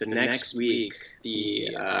there, the next week, the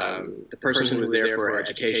person who was there for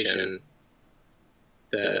education,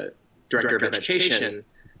 the director of education,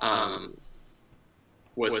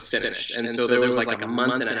 was finished. And so there was like a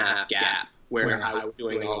month and a half gap where I was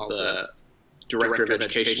doing all the director of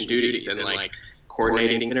education duties and like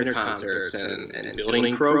coordinating dinner concerts and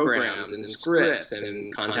building programs and scripts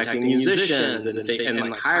and contacting musicians and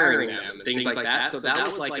like hiring them and things like that. So that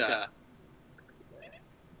was like a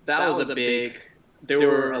big. There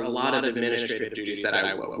were a lot of administrative duties that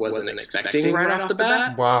I wasn't expecting right off the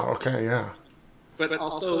bat. Wow. Okay. Yeah. But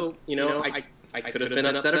also, you know, I could have been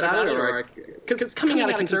upset about it, or because coming out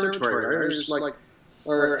of conservatory,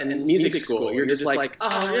 or in music school, you're just like,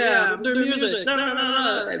 oh yeah, I'm doing music,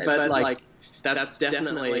 no. But like, that's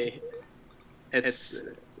definitely, it's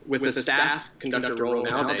with the staff conductor role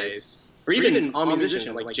nowadays, or even all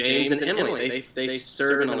musicians like James and Emily, they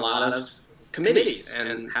serve in a lot of committees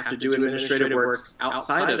and have to do administrative work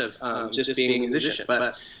outside of just being a musician.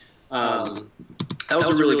 But that was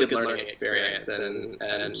a really good learning experience and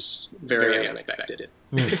very unexpected.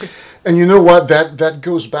 And you know what? That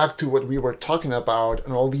goes back to what we were talking about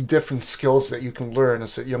and all the different skills that you can learn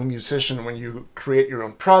as a young musician when you create your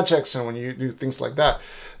own projects and when you do things like that.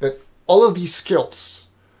 That all of these skills,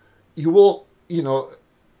 you will, you know,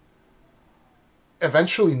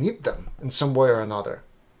 eventually need them in some way or another,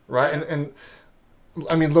 right? And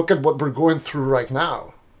I mean, look at what we're going through right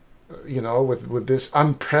now, you know, with this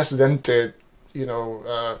unprecedented, you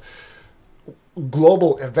know,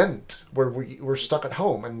 global event where we're stuck at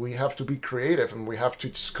home and we have to be creative and we have to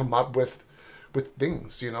just come up with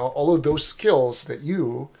things, you know, all of those skills that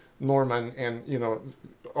you, Norman, and, you know,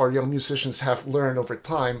 our young musicians have learned over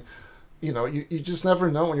time. You know, you just never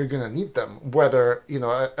know when you're going to need them, whether, you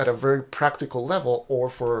know, at a very practical level or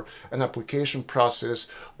for an application process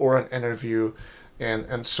or an interview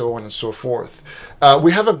and so on and so forth.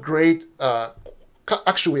 We have a great,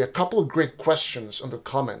 actually a couple of great questions on the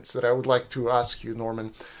comments that I would like to ask you,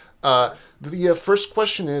 Norman. The first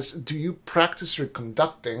question is, do you practice your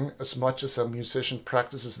conducting as much as a musician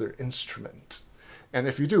practices their instrument? And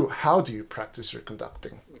if you do, how do you practice your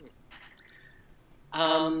conducting?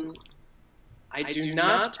 I do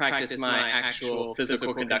not practice my actual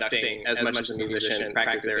physical conducting as much as a musician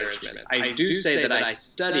practice their instruments. I do say that I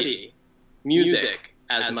study music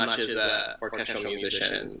as much as an orchestral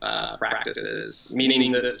musician practices,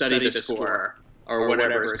 meaning the study the score or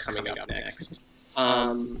whatever is coming up next.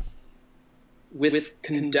 With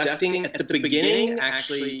conducting at the beginning,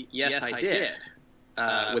 actually, yes, I did.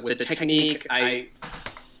 With the technique,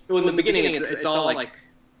 well, in the beginning, it's all like,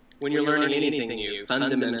 when you're learning anything new,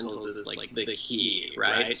 fundamentals is like the key,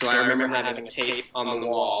 right? So I remember having a tape on the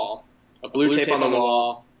wall, a blue tape on the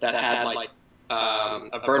wall that had like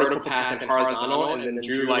a vertical path and horizontal, and then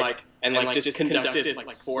drew just conducted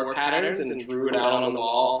like 4 patterns and drew it out on the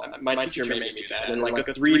wall. My teacher made me do that, and like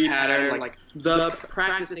a 3 pattern, like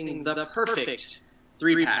practicing the perfect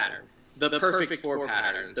 3 pattern, the perfect 4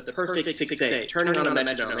 pattern, the perfect 6/8, turning on a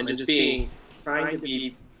metronome and just trying to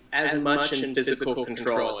be as much in physical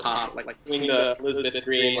control as possible, like doing the Elizabeth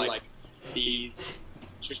Green, like these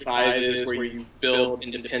exercises where you build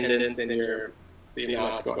independence in your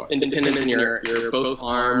both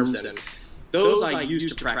arms, and those I used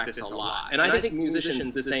to practice a lot. And I think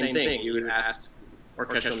musicians the same thing. You would ask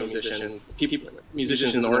orchestral musicians,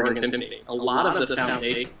 musicians in the organ symphony, a lot of the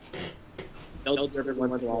foundation, they'll every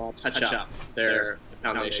once in a while touch up their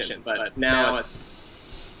foundation, but now it's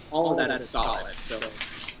all of that is solid. So.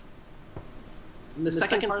 The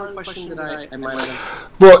second part of the question that I might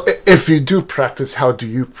have... Well, if you do practice, how do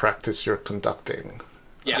you practice your conducting?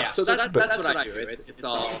 Yeah, so that's what I do. It's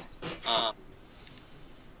all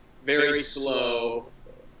very slow,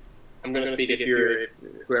 I'm going to speak if you're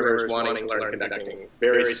whoever's wanting to learn conducting,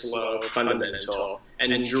 very slow, fundamental,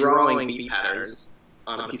 and drawing beat patterns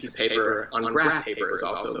on a piece of paper, on graph paper, is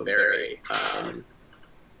also very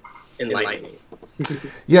enlightening.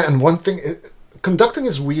 Yeah, and one thing, conducting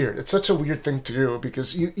is weird. It's such a weird thing to do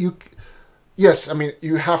because yes, I mean,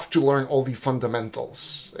 you have to learn all the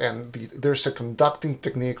fundamentals, and there's a conducting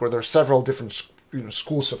technique, or there are several different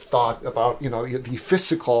schools of thought about the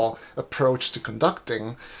physical approach to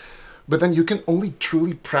conducting, but then you can only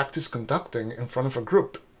truly practice conducting in front of a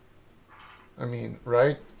group. I mean,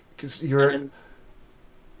 right? Because you're...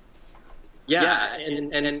 Yeah,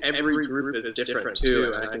 and every group is different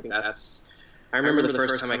too, and I think that's... I remember the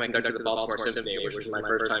first time I conducted the Baltimore Symphony, which was my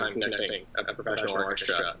first time conducting a professional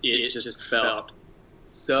orchestra. It just felt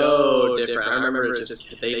so different. I remember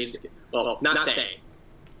just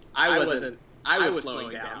I was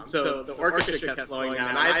slowing down, so the orchestra kept slowing down,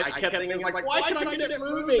 and I kept thinking, like, why can I get it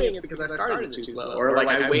moving? It's because I started too slow, or like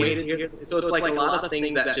I waited to get... So it's like a lot of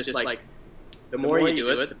things that just like, the more you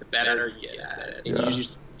do it, the better you get at it, and you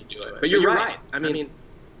just do it. But you're right. I mean,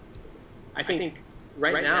 I think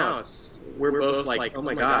right now we're both like, oh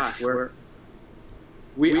my gosh, our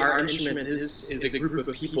instrument is a group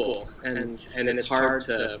of people, and it's hard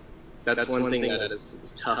to... That's one thing that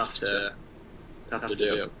it's tough to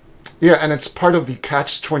do. Yeah, and it's part of the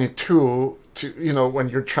catch-22 to, when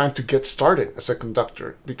you're trying to get started as a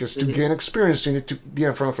conductor, because to gain experience, you need to be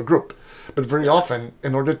in front of a group. But very often,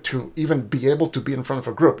 in order to even be able to be in front of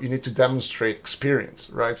a group, you need to demonstrate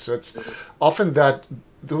experience, right? So it's often that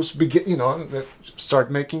those that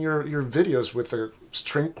start making your videos with a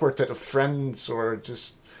string quartet of friends, or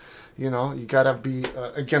just, you gotta be,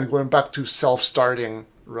 again, going back to self-starting,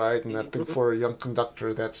 right? And I think for a young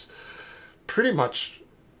conductor, that's pretty much...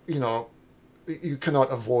 you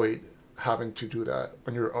cannot avoid having to do that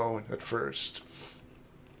on your own at first.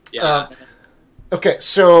 Yeah. Okay,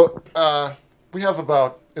 so we have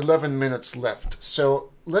about 11 minutes left.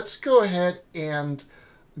 So let's go ahead and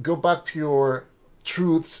go back to your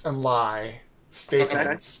truths and lie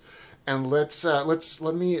statements. Okay. And let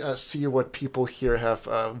me see what people here have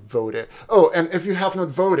voted. Oh, and if you have not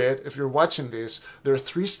voted, if you're watching this, there are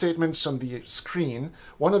 3 statements on the screen.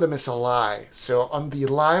 One of them is a lie. So on the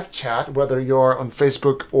live chat, whether you're on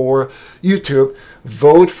Facebook or YouTube,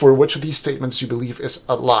 vote for which of these statements you believe is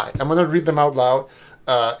a lie. I'm going to read them out loud,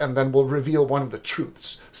 and then we'll reveal one of the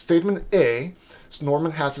truths. Statement A,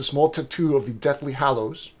 Norman has a small tattoo of the Deathly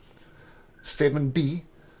Hallows. Statement B,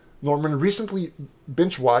 Norman recently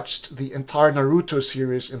binge-watched the entire Naruto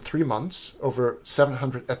series in 3 months, over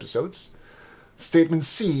 700 episodes. Statement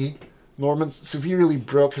C, Norman severely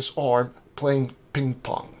broke his arm playing ping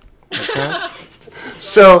pong. Okay?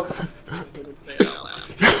 So,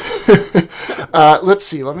 let's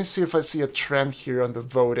see. Let me see if I see a trend here on the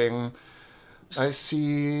voting. I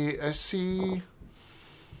see...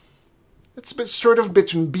 It's a bit sort of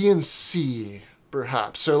between B and C,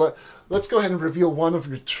 perhaps. So let's go ahead and reveal one of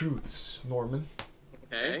your truths, Norman.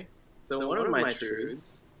 Okay. So one of my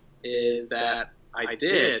truths is that I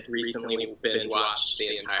did recently binge watch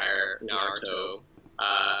the entire Naruto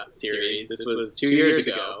series. This was 2 years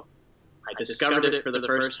ago. I discovered it for the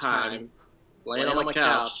first time, laying on my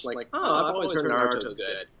couch, like, oh, I've always heard Naruto's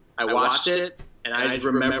good. I watched it, and I just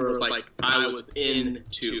remember it was like I was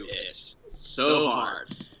into it so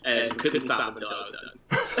hard and couldn't stop until I was done.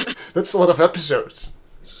 That's a lot of episodes.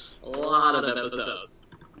 A lot of episodes.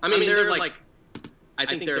 I mean, there are I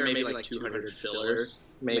think there are maybe like 200 fillers,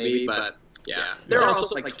 maybe, but yeah. There are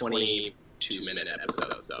also like 22-minute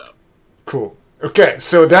episodes, so. Cool. Okay,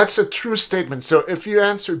 so that's a true statement. So if you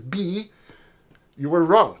answered B, you were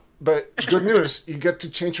wrong. But good news, you get to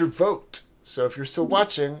change your vote. So if you're still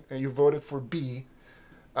watching and you voted for B,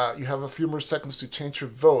 you have a few more seconds to change your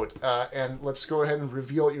vote. And let's go ahead and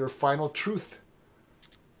reveal your final truth.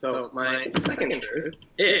 So my second truth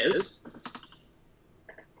is...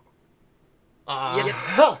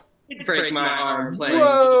 I did break my arm playing.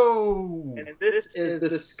 Whoa! And this is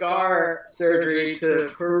the scar surgery to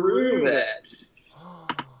prove it.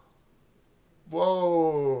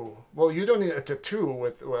 Whoa! Well, you don't need a tattoo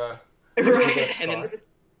with right. And then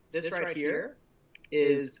this right here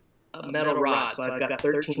is a metal rod. So I've got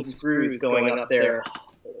 13 screws going up there.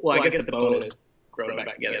 Well, I guess the bone is grown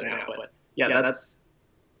back together now, but yeah, that's...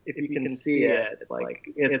 If you can see it,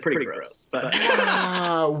 it's pretty gross.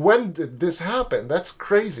 But when did this happen? That's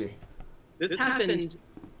crazy. This happened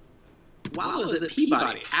while I was at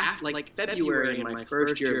Peabody, like February in my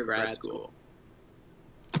first year of grad school.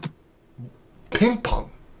 Ping pong.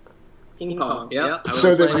 Ping pong. Yeah.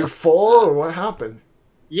 So did you fall, or what happened?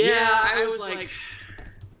 Yeah, I was like,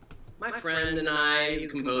 my friend and I, he's a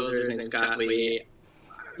composer, his name's Scott Lee,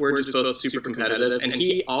 we're just both super competitive, and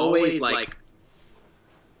he always, like,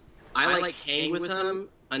 I, like, hang with him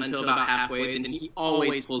until about halfway, and then he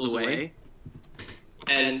always pulls away.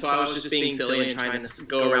 And so I was just being silly and trying to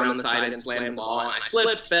go around the side and slam the ball, and I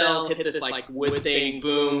slipped, fell, hit this, like, wood thing,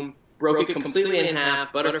 boom, broke it completely in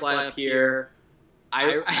half, butterfly up here.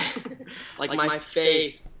 Like, my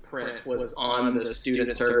face print was on the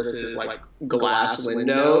student services, like, glass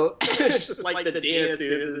window. It's just like the dean of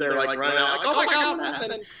students is there, like, running out, like, oh my god, what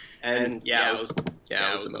happened? And yeah, it was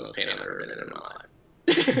the most pain I've ever been in my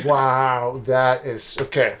life. Wow, that is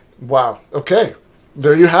okay. Wow, okay,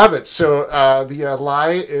 there you have it. So the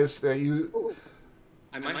lie is that you.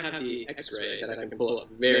 I might have the X-ray that I can pull up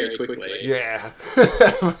very quickly. Yeah.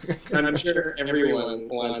 And I'm sure everyone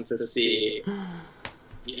wants to see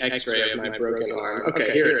the X-ray of my broken arm.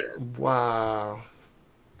 Okay, here it is. Wow.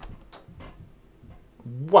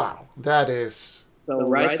 Wow, that is. So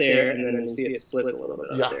right there, and then you see it splits a little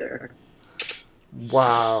bit up there.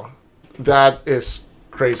 Wow, that is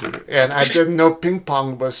crazy. And I didn't know ping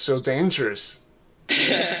pong was so dangerous.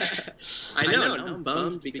 I know, and I'm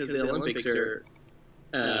bummed because the Olympics are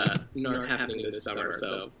not happening this summer,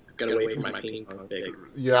 so I've got to wait for my ping pong big.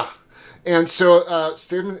 Yeah. And so,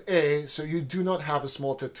 statement A, so you do not have a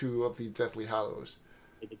small tattoo of the Deathly Hallows.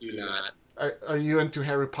 I do not. Are you into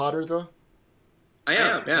Harry Potter, though? I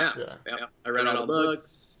am, yeah. I read all the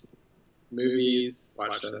books, movies,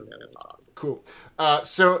 watched them, and it's awesome. Cool.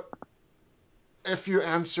 So, if you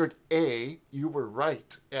answered A, you were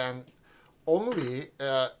right. And only,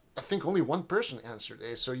 I think only one person answered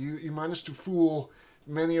A, so you managed to fool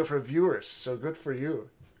many of our viewers, so good for you.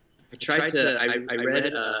 I tried to, I read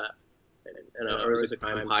an Erotic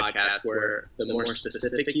Crime podcast where the more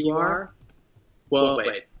specific you are, well,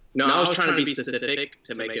 wait. No, I was trying to be specific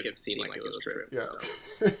to make it seem like it was true. Yeah.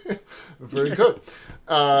 Very good.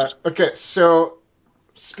 Okay, so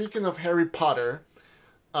speaking of Harry Potter,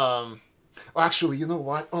 actually, you know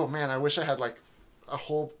what? Oh, man, I wish I had like a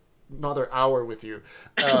whole another hour with you.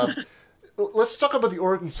 Let's talk about the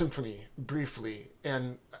Oregon Symphony briefly.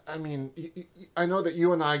 And I mean, I know that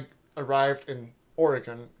you and I arrived in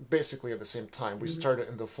Oregon basically at the same time. We started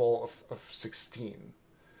in the fall of 16.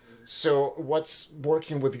 So what's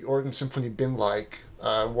working with the Oregon Symphony been like?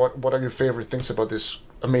 What are your favorite things about this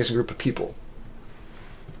amazing group of people?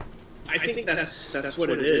 I think that's what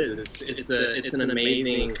it is. It's an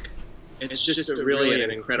amazing. It's just really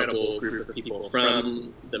an incredible group of people,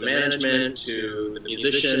 from the management to the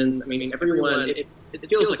musicians. I mean, everyone. It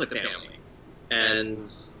feels like a family, and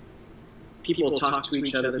people talk to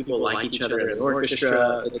each other. People like each other in an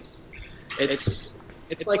orchestra. It's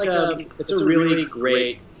like it's a really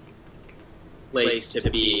great place to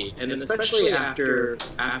be, and especially after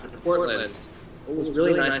Portland. What was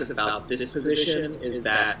really nice about this position is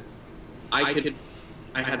that I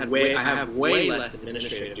have way less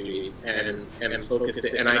administrative duties and focus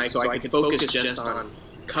it, so I could focus just on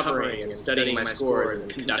covering and studying my scores and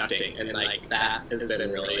conducting, and like that has been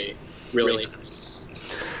really, really nice.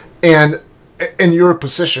 And in your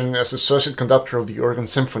position as associate conductor of the Oregon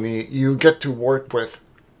Symphony, you get to work with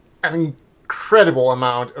an incredible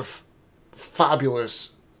amount of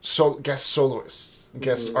fabulous guest soloists,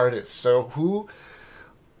 guest artists. So who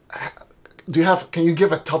do you have? Can you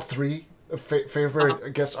give a top 3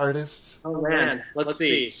 favorite guest artists? Oh man, let's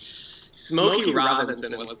see. Smokey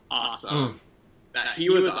Robinson was awesome. He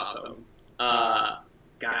was awesome. God,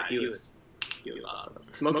 he was awesome.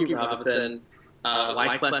 Smokey Robinson,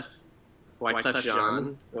 Wyclef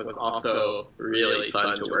Jean was also really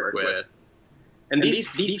fun to work with. And these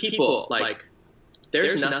people, like,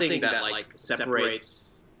 there's nothing that like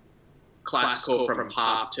separates classical from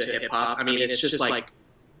pop to hip hop. I mean, it's just like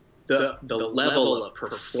the level of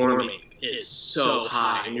performing is so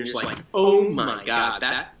high, and you're just like, oh my god,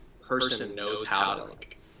 that person knows how to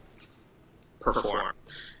like perform.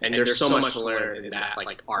 And there's so much to learn in that,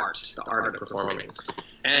 like, the art of performing.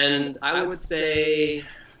 And I would say,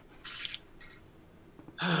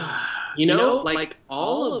 like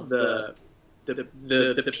all of the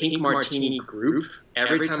Pink Martini group,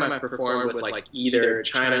 every time I performed with like either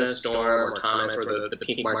China, Storm, or Thomas, or the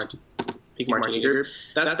Pink Martini group,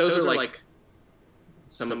 those are like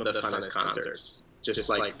some of the funnest concerts. Just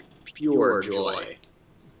like pure joy.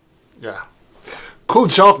 Yeah. Cool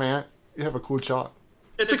job, man. You have a cool job.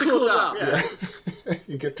 It's a cool job, yeah.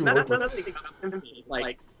 You get to work with. It's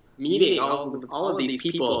like meeting all of these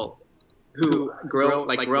people who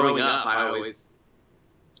growing up, I always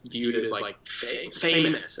viewed as like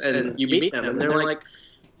famous, and you meet them and they're like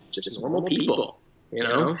just normal people,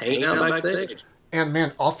 hanging out backstage. And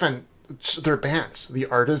man, often their bands, the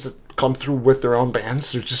artists that come through with their own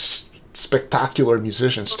bands. They're just spectacular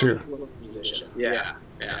musicians too. Musicians, yeah.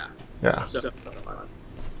 So,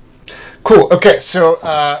 cool. Okay, so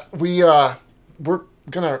we're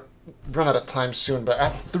gonna run out of time soon, but I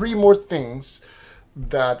have 3 more things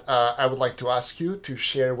that I would like to ask you to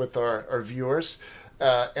share with our viewers.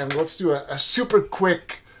 And let's do a super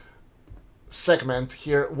quick segment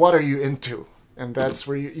here. What are you into? And that's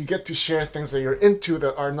where you get to share things that you're into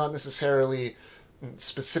that are not necessarily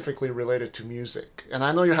specifically related to music. And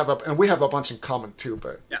I know you have and we have a bunch in common too,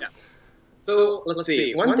 but yeah. So let's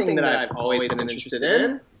see. One thing that I've always been interested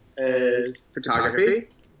in is photography.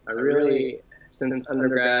 I really, since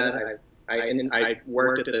undergrad, I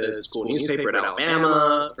worked at the school newspaper in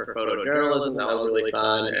Alabama for photojournalism. That was really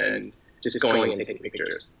fun, and just going and taking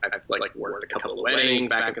pictures. I've like worked a couple of weddings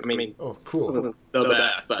back. Oh, cool. The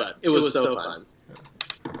best, but it was so fun.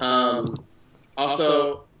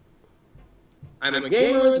 Also, I'm a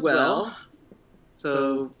gamer as well.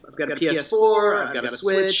 So I've got a PS4. I've got a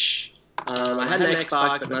Switch. I had an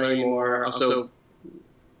Xbox, but not anymore. Also,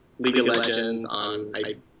 League of Legends.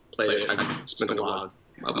 I spent a lot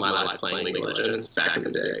of my life playing League of Legends back in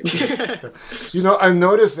the day. I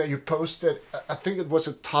noticed that you posted, I think it was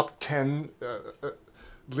a top 10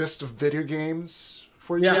 list of video games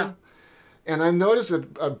for you. Yeah. And I noticed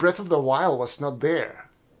that Breath of the Wild was not there.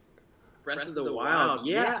 Breath of the Wild,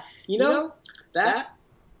 yeah. That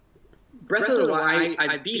Breath of the Wild,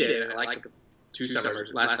 I beat it like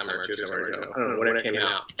last summer or 2 summers ago. I don't know when it came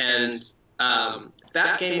out. And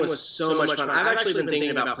that game was so much fun. I've actually been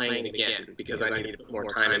thinking about playing it again because I need to put more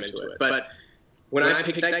time into it. But when I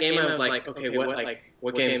picked that game, I was like, okay,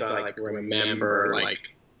 what games do I remember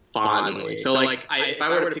fondly? So if I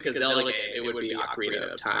were to pick a Zelda game, it would be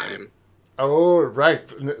Ocarina of Time. Oh, right,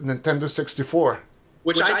 Nintendo 64.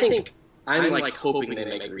 Which I think I'm hoping they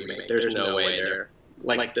make a remake. There's no way they're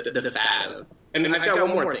the fad of. And I've got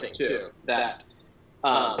one more thing too that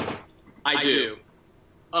I do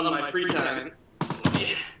on my free time.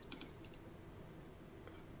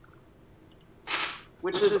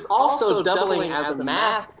 Which is also doubling as a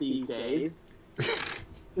mask these days.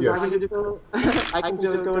 Yes. I can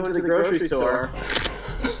just go into the grocery store.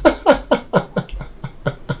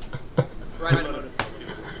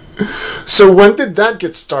 So when did that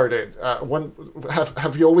get started?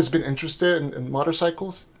 Have you always been interested in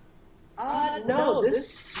motorcycles? No,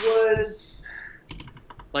 this was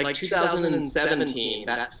 2017,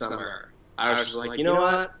 that summer. I was just like, you know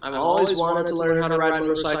what? I've always wanted to learn how to ride a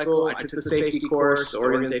motorcycle. I took the safety course, the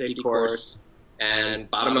Oregon safety course, and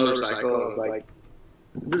bought a motorcycle. And I was like,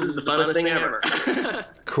 this is the funnest thing ever.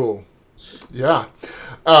 Cool. Yeah.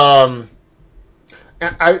 And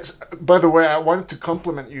by the way, I wanted to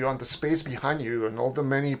compliment you on the space behind you and all the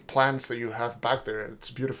many plants that you have back there. It's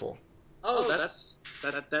beautiful. Oh,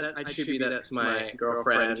 that I attribute that to my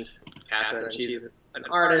girlfriend, Catherine. She's an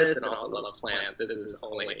artist and also loves plants. This is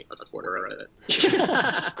only a quarter of it.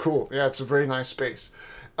 Cool. Yeah, it's a very nice space.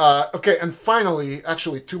 Okay, and finally,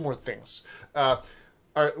 actually, 2 more things.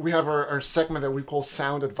 We have our segment that we call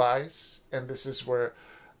Sound Advice, and this is where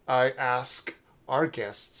I ask our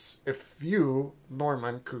guests if you,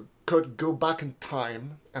 Norman, could go back in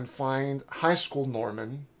time and find high school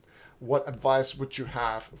Norman, what advice would you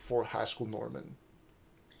have for high school Norman?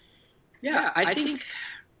 Yeah, I think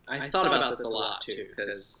I thought about this a lot too,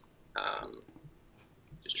 because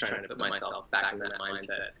just trying to put myself back in that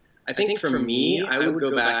mindset. I think for me, I would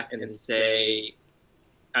go back and say,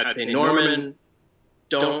 I'd say, Norman,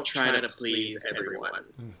 don't try to please everyone.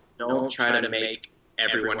 Don't try to make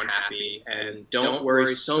everyone happy, and don't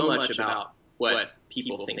worry so much about what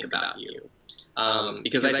people think about you.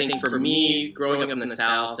 Because I think for me, growing up in the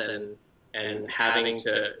South and having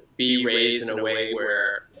to be raised in a way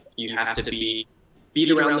where you have to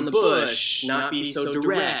beat around the bush, not be so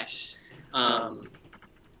direct.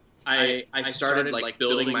 I started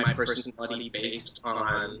building my personality based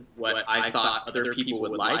on what I thought other people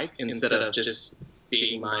would like instead of just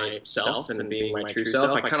being myself and being my true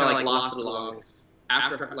self. I kind of lost it along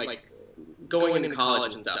after going into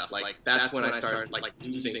college and stuff. That's when I started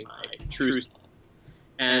losing my true self.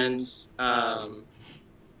 And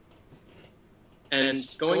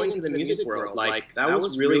going into the music world, that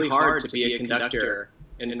was really hard to be a conductor.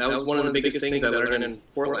 And that was one of the biggest things I learned in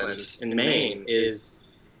Portland, in Maine, is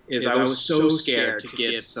I was so scared to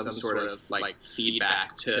give some sort of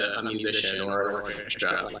feedback to a musician or an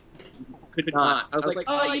orchestra. Could not. I was like,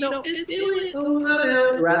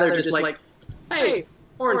 rather just hey,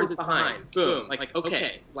 horns, it's behind. Boom.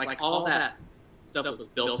 Okay. All that stuff was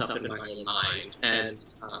built up in my own mind. And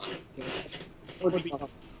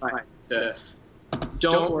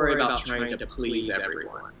don't worry about trying to please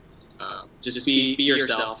everyone. just be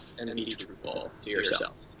yourself and be truthful to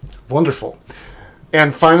yourself. Wonderful.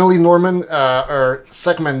 And finally, Norman, our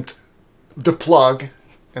segment, The Plug,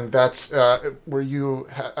 and that's where you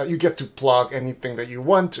get to plug anything that you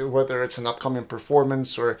want, whether it's an upcoming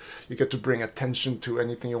performance or you get to bring attention to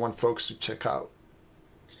anything you want folks to check out.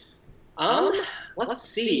 Let's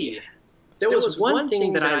see. There was one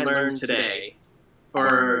thing that I learned today,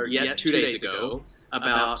 or 2 days ago,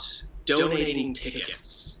 about donating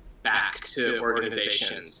tickets back to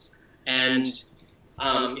organizations. And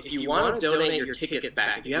if you want to donate your tickets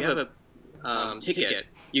back, if you have a ticket,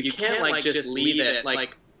 you can't like just leave it,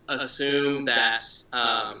 like assume that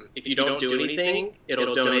if you don't do anything,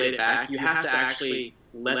 it'll donate it back. You have to actually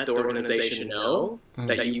let the organization know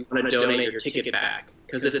that you want to donate your ticket back.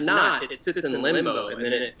 Because if not, it sits in limbo, and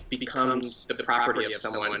then it becomes the property of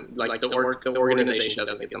someone. Like the organization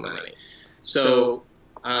doesn't get the money. So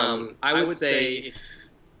I would say,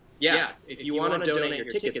 if you want to donate your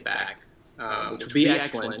ticket back, which would be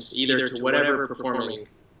excellent, either to whatever performing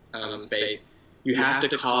space, you have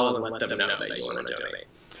to call and let them know that you want to donate.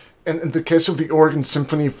 And in the case of the Oregon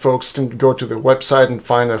Symphony, folks can go to the website and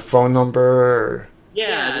find a phone number? Or...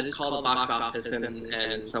 Yeah, just call the box office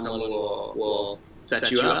and someone will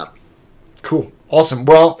set you up. Cool. Awesome.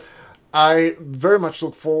 Well, I very much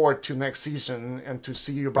look forward to next season and to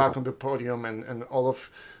see you back on the podium and all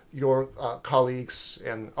of your colleagues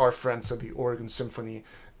and our friends at the Oregon Symphony.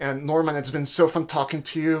 And Norman, it's been so fun talking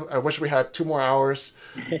to you. I wish we had 2 more hours,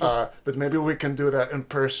 but maybe we can do that in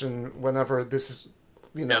person whenever this is,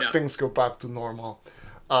 things go back to normal.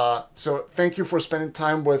 So thank you for spending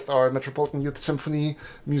time with our Metropolitan Youth Symphony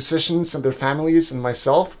musicians and their families and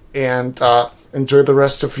myself, and enjoy the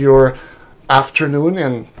rest of your afternoon,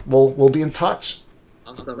 and we'll be in touch.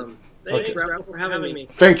 Awesome. Thanks, Ralph, for having me.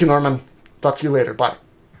 Thank you, Norman. Talk to you later. Bye.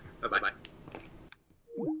 Bye-bye.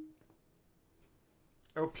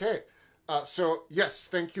 Okay. So, yes,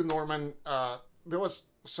 thank you, Norman. There was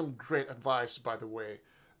some great advice, by the way,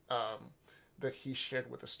 that he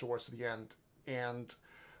shared with us towards the end. And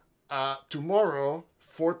tomorrow,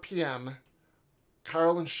 4 p.m.,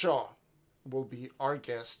 Carolyn Shaw will be our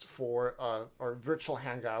guest for our virtual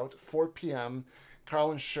hangout. 4 p.m.,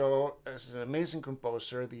 Carolyn Shaw is an amazing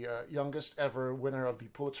composer, the youngest ever winner of the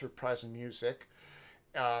Pulitzer Prize in Music.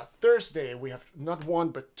 Thursday, we have not one,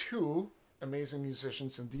 but 2 amazing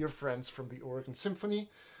musicians and dear friends from the Oregon Symphony,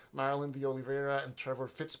 Marilyn de Oliveira and Trevor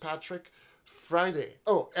Fitzpatrick. Friday,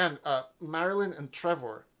 and Marilyn and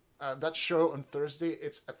Trevor, that show on Thursday,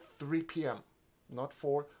 it's at 3 p.m. Not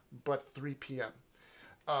 4, but 3 p.m.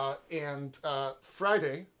 And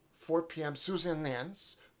Friday, 4 p.m., Susan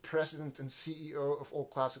Nance, President and CEO of All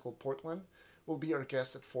Classical Portland, will be our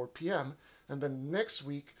guest at 4 p.m. And then next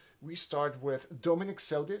week, we start with Dominic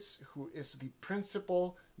Seldis, who is the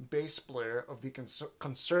principal bass player of the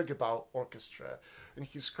Concertgebouw Orchestra. And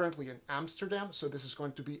he's currently in Amsterdam, so this is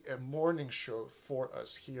going to be a morning show for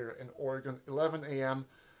us here in Oregon, 11 a.m.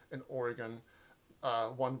 in Oregon,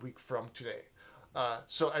 1 week from today.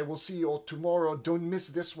 So I will see you all tomorrow. Don't miss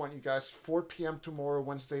this one, you guys. 4 p.m. tomorrow,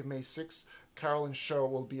 Wednesday, May 6th. Carolyn Shaw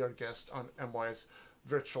will be our guest on MYS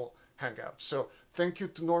Virtual Hangout. So thank you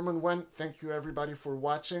to Norman Wen. Thank you, everybody, for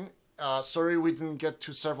watching. Sorry we didn't get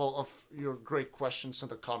to several of your great questions in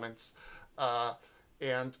the comments.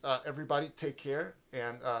 And everybody, take care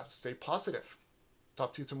and stay positive.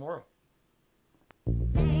 Talk to you tomorrow.